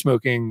higher just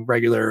smoking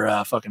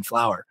regular fucking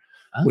flower.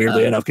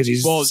 Weirdly enough, because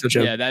he's such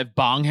a that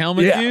bong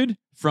helmet dude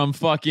from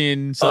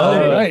fucking.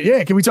 Oh right,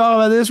 yeah. Can we talk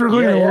about this real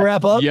quick and we'll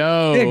wrap up?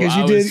 Yo, yeah, because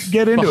you did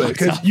get into it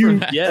because you.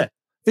 Yeah.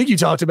 I think you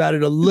talked about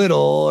it a little,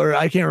 or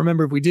I can't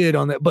remember if we did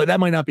on that, but that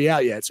might not be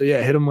out yet. So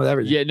yeah, hit him with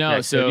everything. Yeah, no.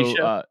 So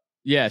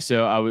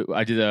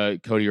I did a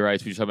Cody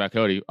Wright's. We just talked about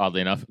Cody. Oddly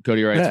enough,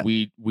 Cody Wright's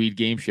weed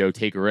game show.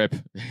 Take a rip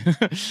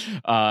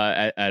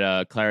at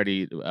a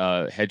Clarity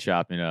head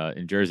shop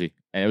in Jersey,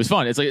 and it was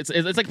fun. It's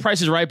like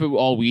Price is Right, but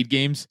all weed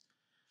games.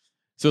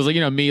 So it's like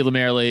me,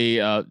 Lemaire Lee.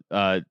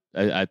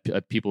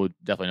 People would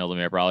definitely know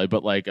Lemaire probably,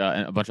 but like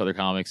and a bunch of other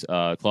comics.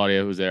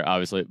 Claudia was there,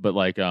 obviously, but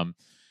like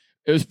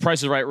it was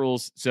Price is Right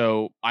rules.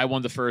 So I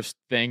won the first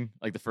thing,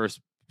 like the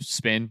first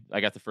spin. I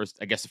got the first,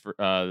 I guess,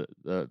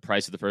 the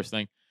price of the first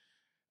thing.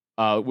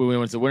 We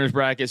went to the winners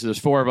bracket. So there's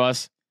 4 of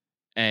us.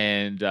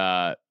 And then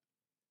I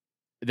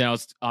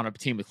was on a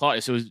team with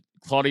Claudia. So it was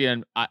Claudia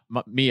and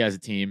me as a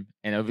team.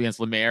 And it was against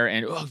Lemaire.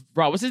 And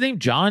Rob, what's his name?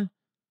 John?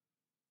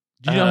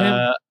 Do you know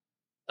him?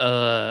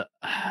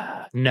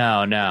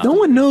 No. No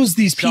one knows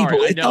these people.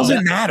 Sorry, it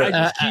doesn't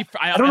matter.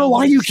 I don't know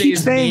why you keep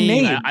saying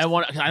names.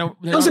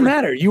 It doesn't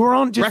matter. You were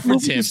on just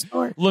reference him.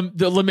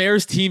 The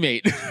Lemaire's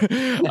teammate.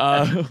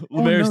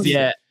 Lemaire's teammate.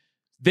 Yeah.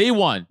 They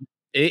won.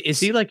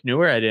 Is he like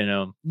newer? I didn't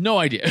know him. No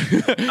idea.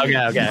 Okay.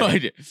 No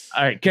idea.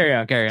 All right, carry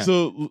on.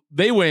 So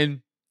they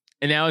win,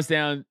 and now it's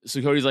down.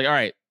 So Cody's like, all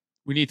right,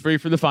 we need 3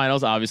 for the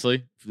finals,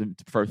 obviously,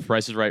 for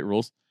Price is Right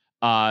rules.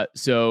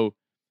 So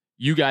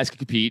you guys can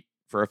compete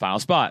for a final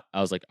spot. I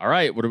was like, all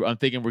right, I'm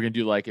thinking we're gonna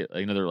do like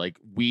another like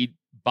weed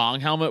bong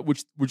helmet,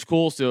 which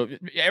cool. So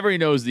everybody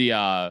knows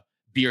the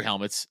beer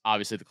helmets,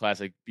 obviously the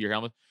classic beer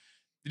helmet.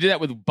 They did that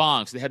with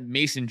bongs. So they had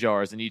mason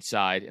jars on each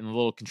side and the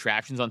little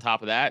contraptions on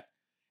top of that.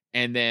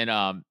 And then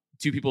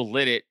 2 people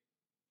lit it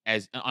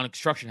as on a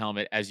construction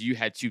helmet as you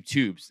had 2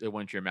 tubes that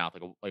went to your mouth,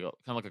 like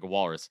a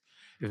walrus.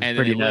 And then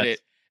they lit it.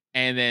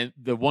 And then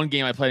the one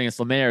game I played against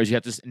Lemaire is you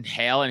have to just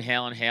inhale, and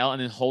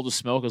then hold the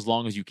smoke as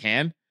long as you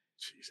can.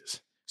 Jesus.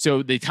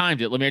 So they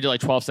timed it. Lemaire did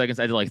like 12 seconds.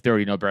 I did like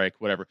 30, no break,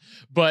 whatever.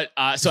 But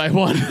so I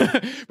won.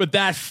 But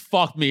that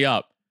fucked me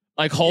up.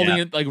 Like holding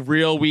it like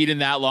real weed in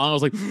that long. I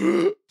was like,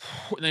 and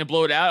then I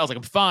blow it out. I was like,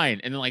 I'm fine.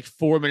 And then like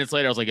 4 minutes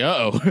later, I was like,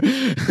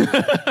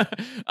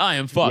 I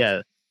am fucked.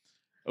 Yeah.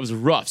 It was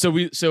rough. So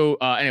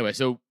anyway,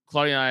 so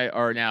Claudia and I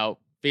are now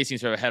facing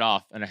sort of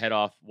a head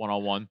off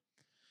one-on-one.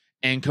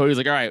 And Cody's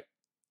like, all right,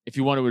 if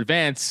you want to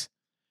advance,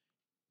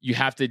 you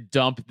have to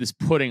dump this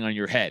pudding on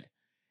your head.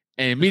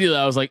 And immediately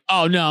I was like,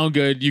 oh, no, I'm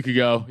good. You could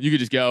go. You could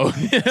just go.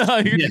 You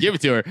could just give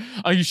it to her.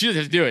 You should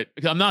just do it.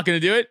 Because I'm not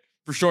going to do it.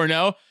 For sure,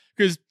 no.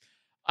 Because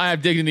I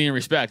have dignity and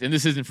respect. And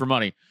this isn't for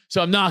money.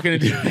 So I'm not going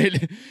to do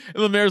it. And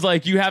Lemaire's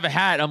like, you have a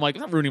hat. I'm like,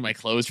 I'm not ruining my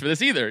clothes for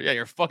this either. Yeah,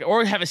 you're fucking.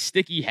 Or have a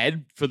sticky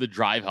head for the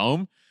drive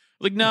home.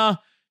 Like, nah,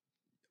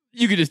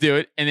 you could just do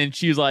it. And then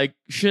she's like,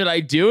 should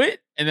I do it?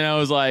 And then I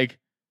was like,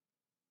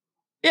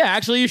 yeah,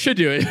 actually, you should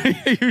do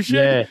it. You should.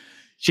 Yeah.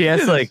 She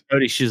asked like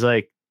Cody, she's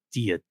like, do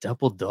you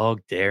double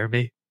dog dare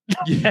me?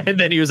 And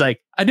then he was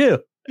like, I do.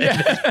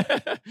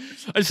 Yeah.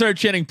 I started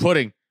chanting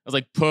pudding. I was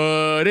like,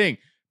 pudding.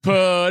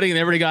 And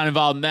everybody got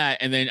involved in that.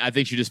 And then I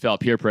think she just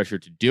felt peer pressure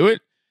to do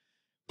it.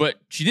 But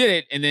she did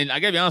it. And then I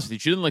gotta be honest with you,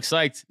 she didn't look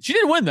psyched. She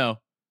didn't win though.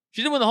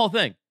 She didn't win the whole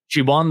thing.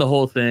 She won the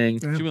whole thing.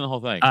 Yeah. She won the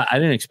whole thing. I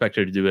didn't expect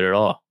her to do it at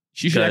all.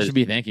 She should actually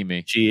be thanking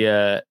me. She,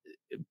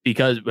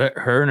 because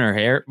her and her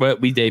hair, well,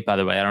 we date, by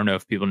the way. I don't know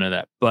if people know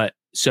that. But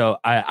so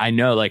I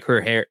know like her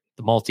hair,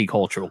 the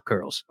multicultural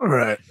curls. All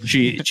right.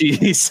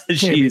 She's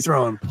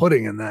throwing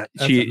pudding in that.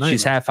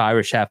 She's half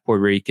Irish, half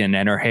Puerto Rican,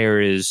 and her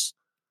hair is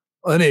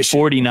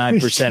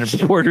 49%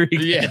 of Puerto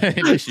Rican.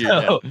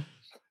 Yeah.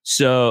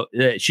 So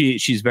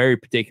she's very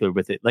particular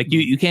with it. Like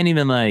you can't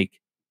even like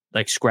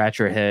scratch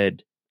her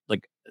head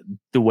like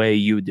the way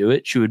you would do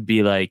it. She would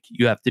be like,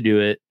 you have to do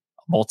it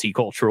a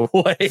multicultural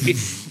way.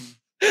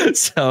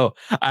 So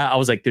I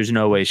was like, there's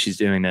no way she's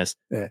doing this.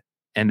 Yeah.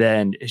 And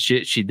then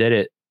she did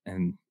it,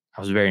 and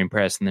I was very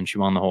impressed. And then she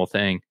won the whole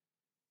thing.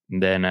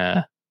 And then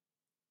and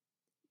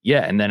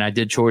then I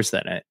did chores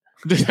that night.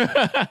 Did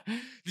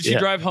she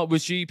drive home?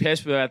 Was she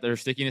pissed about their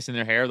stickiness in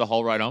their hair the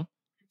whole ride home?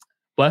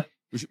 What?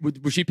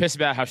 Was she pissed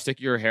about how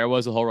sticky her hair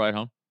was the whole ride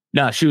home?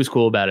 No, she was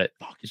cool about it.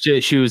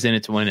 She was in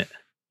it to win it.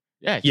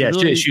 Yeah.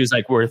 She was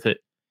like worth it.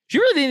 She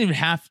really didn't even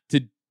have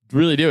to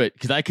really do it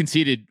because I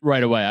conceded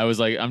right away. I was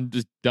like, I'm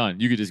just done.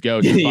 You could just go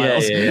to the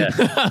finals. Yeah.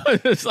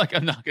 It's like,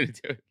 I'm not going to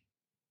do it.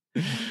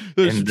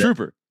 There's a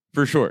trooper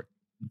for sure.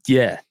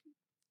 Yeah.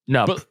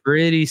 No, but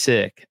pretty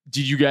sick.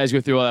 Did you guys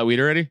go through all that weed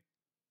already?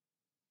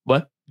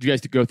 What? Did you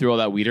guys go through all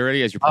that weed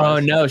already as your prize? Oh,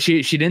 no.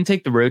 She didn't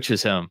take the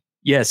roaches home.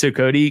 Yeah. So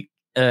Cody,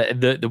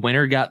 the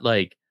winner got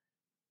like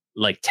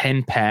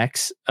 10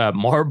 packs,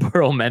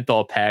 Marlboro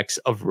menthol packs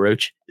of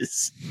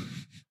roaches.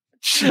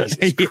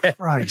 Jesus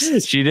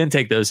Christ. She didn't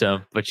take those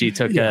home, but she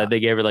took. They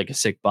gave her like a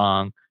sick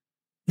bong.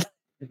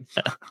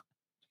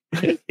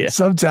 Yeah.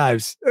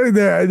 Sometimes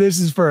this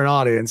is for an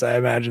audience. I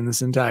imagine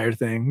this entire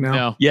thing.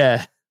 No.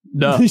 Yeah.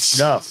 No.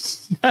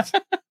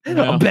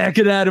 I'm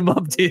backing Adam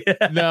up to you.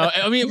 No,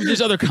 I mean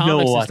there's other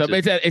comics and stuff.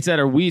 It's at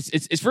our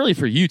it's really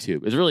for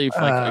YouTube. It's really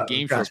for like a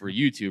game show for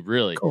YouTube,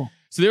 really. Cool.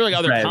 So there were like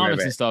other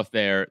comics and stuff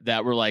there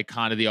that were like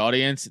kind of the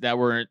audience that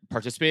weren't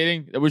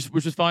participating, which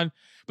was fun.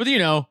 But you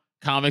know,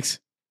 comics.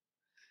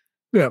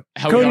 Yeah.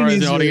 How Cody we are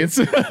as an audience.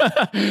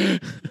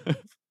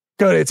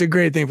 Cody, it's a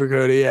great thing for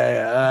Cody.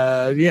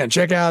 Yeah.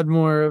 Check out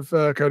more of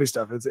Cody's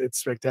stuff. It's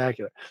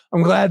spectacular.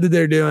 I'm glad that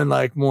they're doing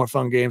like more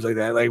fun games like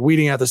that. Like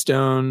Weeding Out the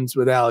Stones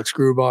with Alex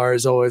Grubar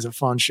is always a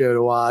fun show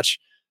to watch.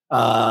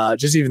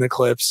 Just even the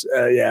clips.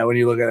 When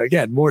you look at it,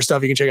 again, more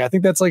stuff you can check out. I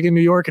think that's like in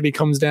New York, and he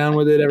comes down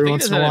with it every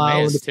once in a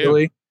while with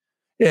Philly.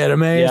 Yeah, at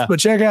Amaze. Yeah. But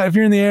check out if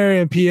you're in the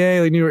area in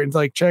PA, like New York,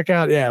 like check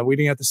out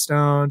Weeding Out the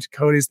Stones,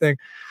 Cody's thing.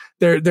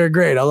 They're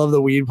great. I love the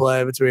weed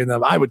play between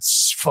them. I would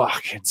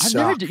fucking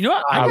suck. You know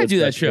what? I gotta do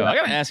that show. I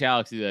gotta ask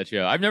Alex to do that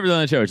show. I've never done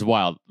that show. It's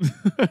wild.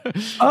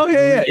 Oh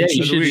yeah.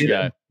 You should do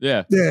that.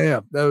 Yeah.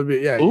 That would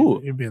be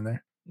you'd be in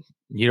there.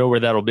 You know where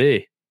that'll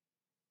be?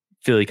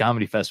 Philly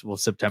Comedy Festival,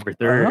 September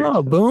 3rd.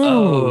 Oh, boom.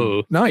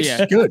 Oh. Nice.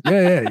 Yeah. Good.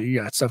 Yeah.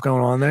 You got stuff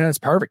going on there. That's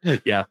perfect.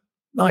 Yeah.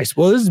 Nice.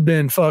 Well, this has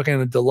been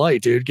fucking a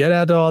delight, dude. Get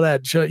out to all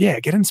that show. Yeah,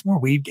 get in some more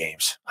weed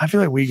games. I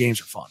feel like weed games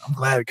are fun. I'm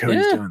glad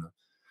Cody's doing them.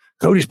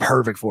 Cody's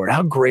perfect for it.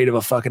 How great of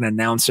a fucking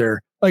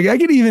announcer. Like I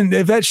could even,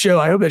 if that show,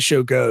 I hope that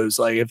show goes,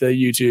 like if the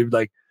YouTube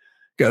like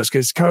goes,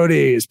 because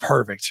Cody is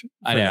perfect.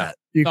 I know. That.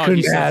 You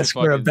couldn't ask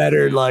for a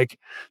better, like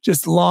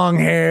just long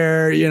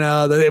hair,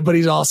 but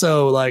he's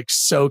also like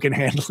so can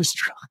handle his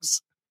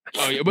drugs.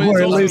 Oh yeah, but or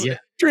at least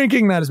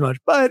drinking not as much,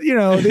 but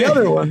the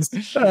other ones.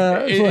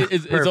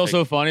 It's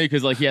also funny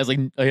because like he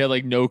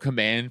had no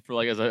command for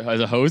like as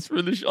a host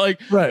for the show.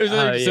 Like right.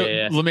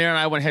 Lemaire and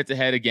I went head to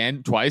head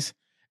again twice.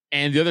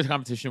 And the other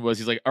competition was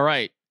he's like, all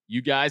right,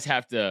 you guys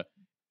have to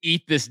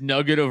eat this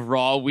nugget of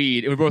raw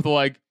weed. And we both were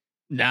like,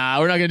 nah,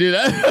 we're not going to do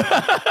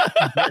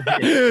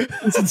that.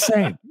 It's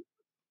insane.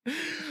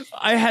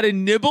 I had a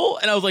nibble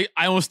and I was like,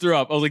 I almost threw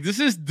up. I was like, this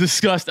is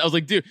disgusting. I was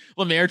like, dude,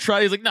 Lemaire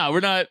tried. He's like, no, we're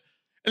not.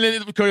 And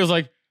then Cody was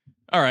like,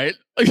 all right.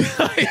 Like,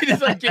 he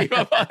just like gave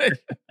up on it.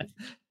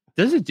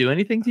 Does it do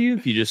anything to you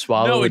if you just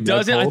swallow? No, it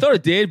doesn't. I thought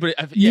it did, but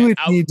you would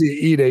need to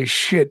eat a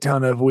shit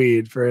ton of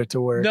weed for it to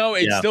work. No,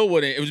 it still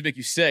wouldn't. It would make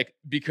you sick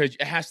because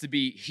it has to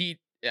be heated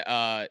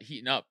up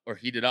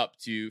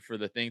for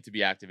the thing to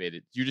be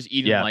activated. You're just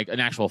eating like an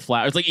actual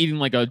flower. It's like eating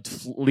like a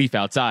leaf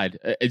outside.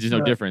 It's just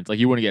no difference. Like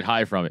you wouldn't get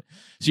high from it.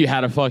 So you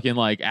had to fucking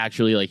like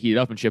actually like heat it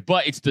up and shit.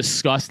 But it's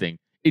disgusting.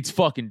 It's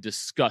fucking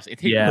disgusting. It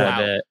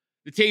tastes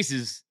the taste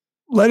is.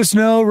 Let us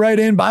know. Write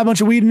in. Buy a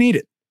bunch of weed and eat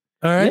it.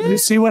 All right,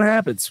 let's see what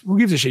happens. Who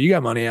gives a shit? You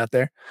got money out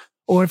there.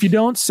 Or if you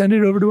don't, send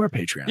it over to our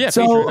Patreon. Yeah,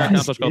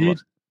 Patreon.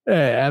 Yeah,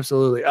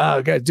 absolutely.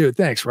 Guys, dude,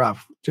 thanks, Rob,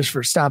 just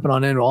for stopping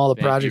on in with all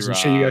the projects and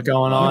shit you got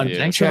going on.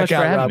 Thanks so much for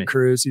having me. Rob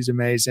Cruz. He's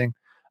amazing.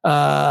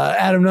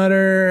 Adam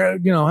Nutter,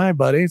 hi,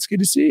 buddy. It's good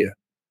to see you.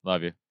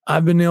 Love you.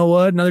 I've been Neil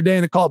Wood. Another day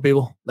in the cult,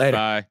 people. Later.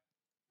 Bye.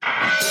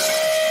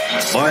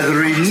 By the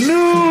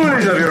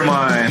renewing of your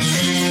mind.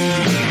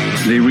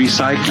 The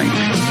recycling.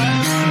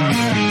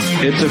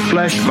 It's a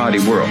flesh body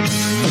world.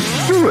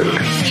 Fluid.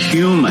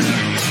 Human.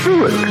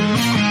 Fluid.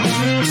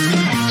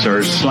 Sort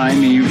of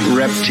slimy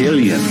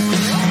reptilian.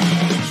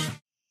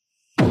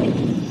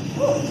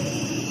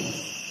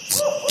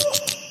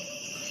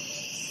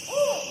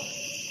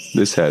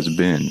 This has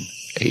been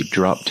a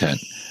Drop Tent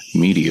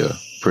Media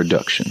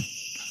production.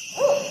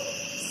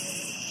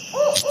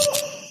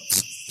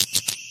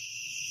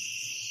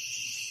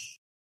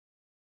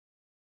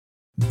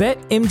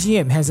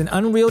 BetMGM has an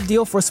unreal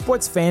deal for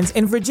sports fans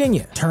in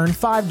Virginia. Turn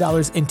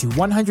 $5 into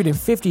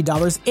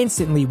 $150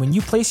 instantly when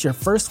you place your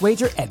first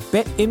wager at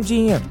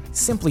BetMGM.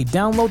 Simply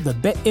download the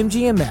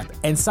BetMGM app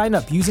and sign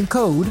up using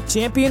code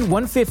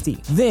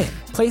Champion150. Then,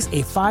 place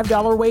a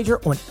 $5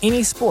 wager on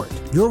any sport.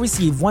 You'll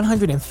receive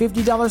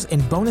 $150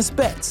 in bonus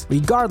bets,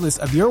 regardless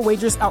of your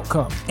wager's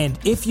outcome. And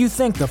if you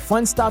think the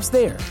fun stops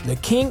there, the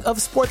king of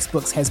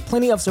sportsbooks has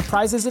plenty of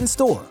surprises in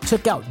store.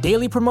 Check out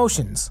daily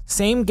promotions,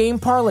 same-game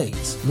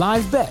parlays,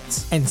 live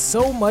bets, and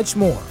so much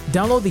more.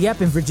 Download the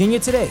app in Virginia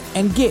today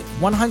and get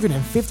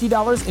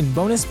 $150 in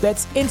bonus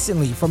bets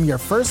instantly from your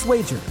first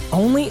wager.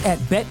 Only at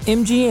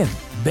BetMGM.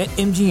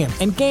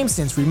 BetMGM and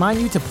GameSense remind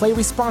you to play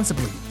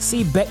responsibly.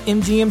 See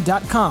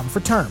BetMGM.com for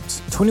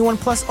terms. 21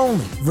 plus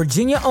only.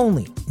 Virginia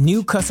only.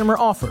 New customer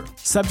offer.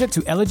 Subject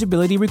to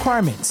eligibility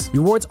requirements.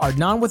 Rewards are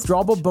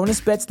non-withdrawable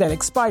bonus bets that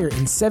expire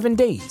in 7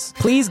 days.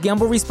 Please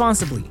gamble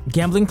responsibly.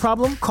 Gambling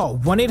problem? Call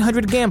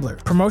 1-800-GAMBLER.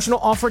 Promotional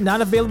offer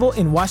not available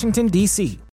in Washington, D.C.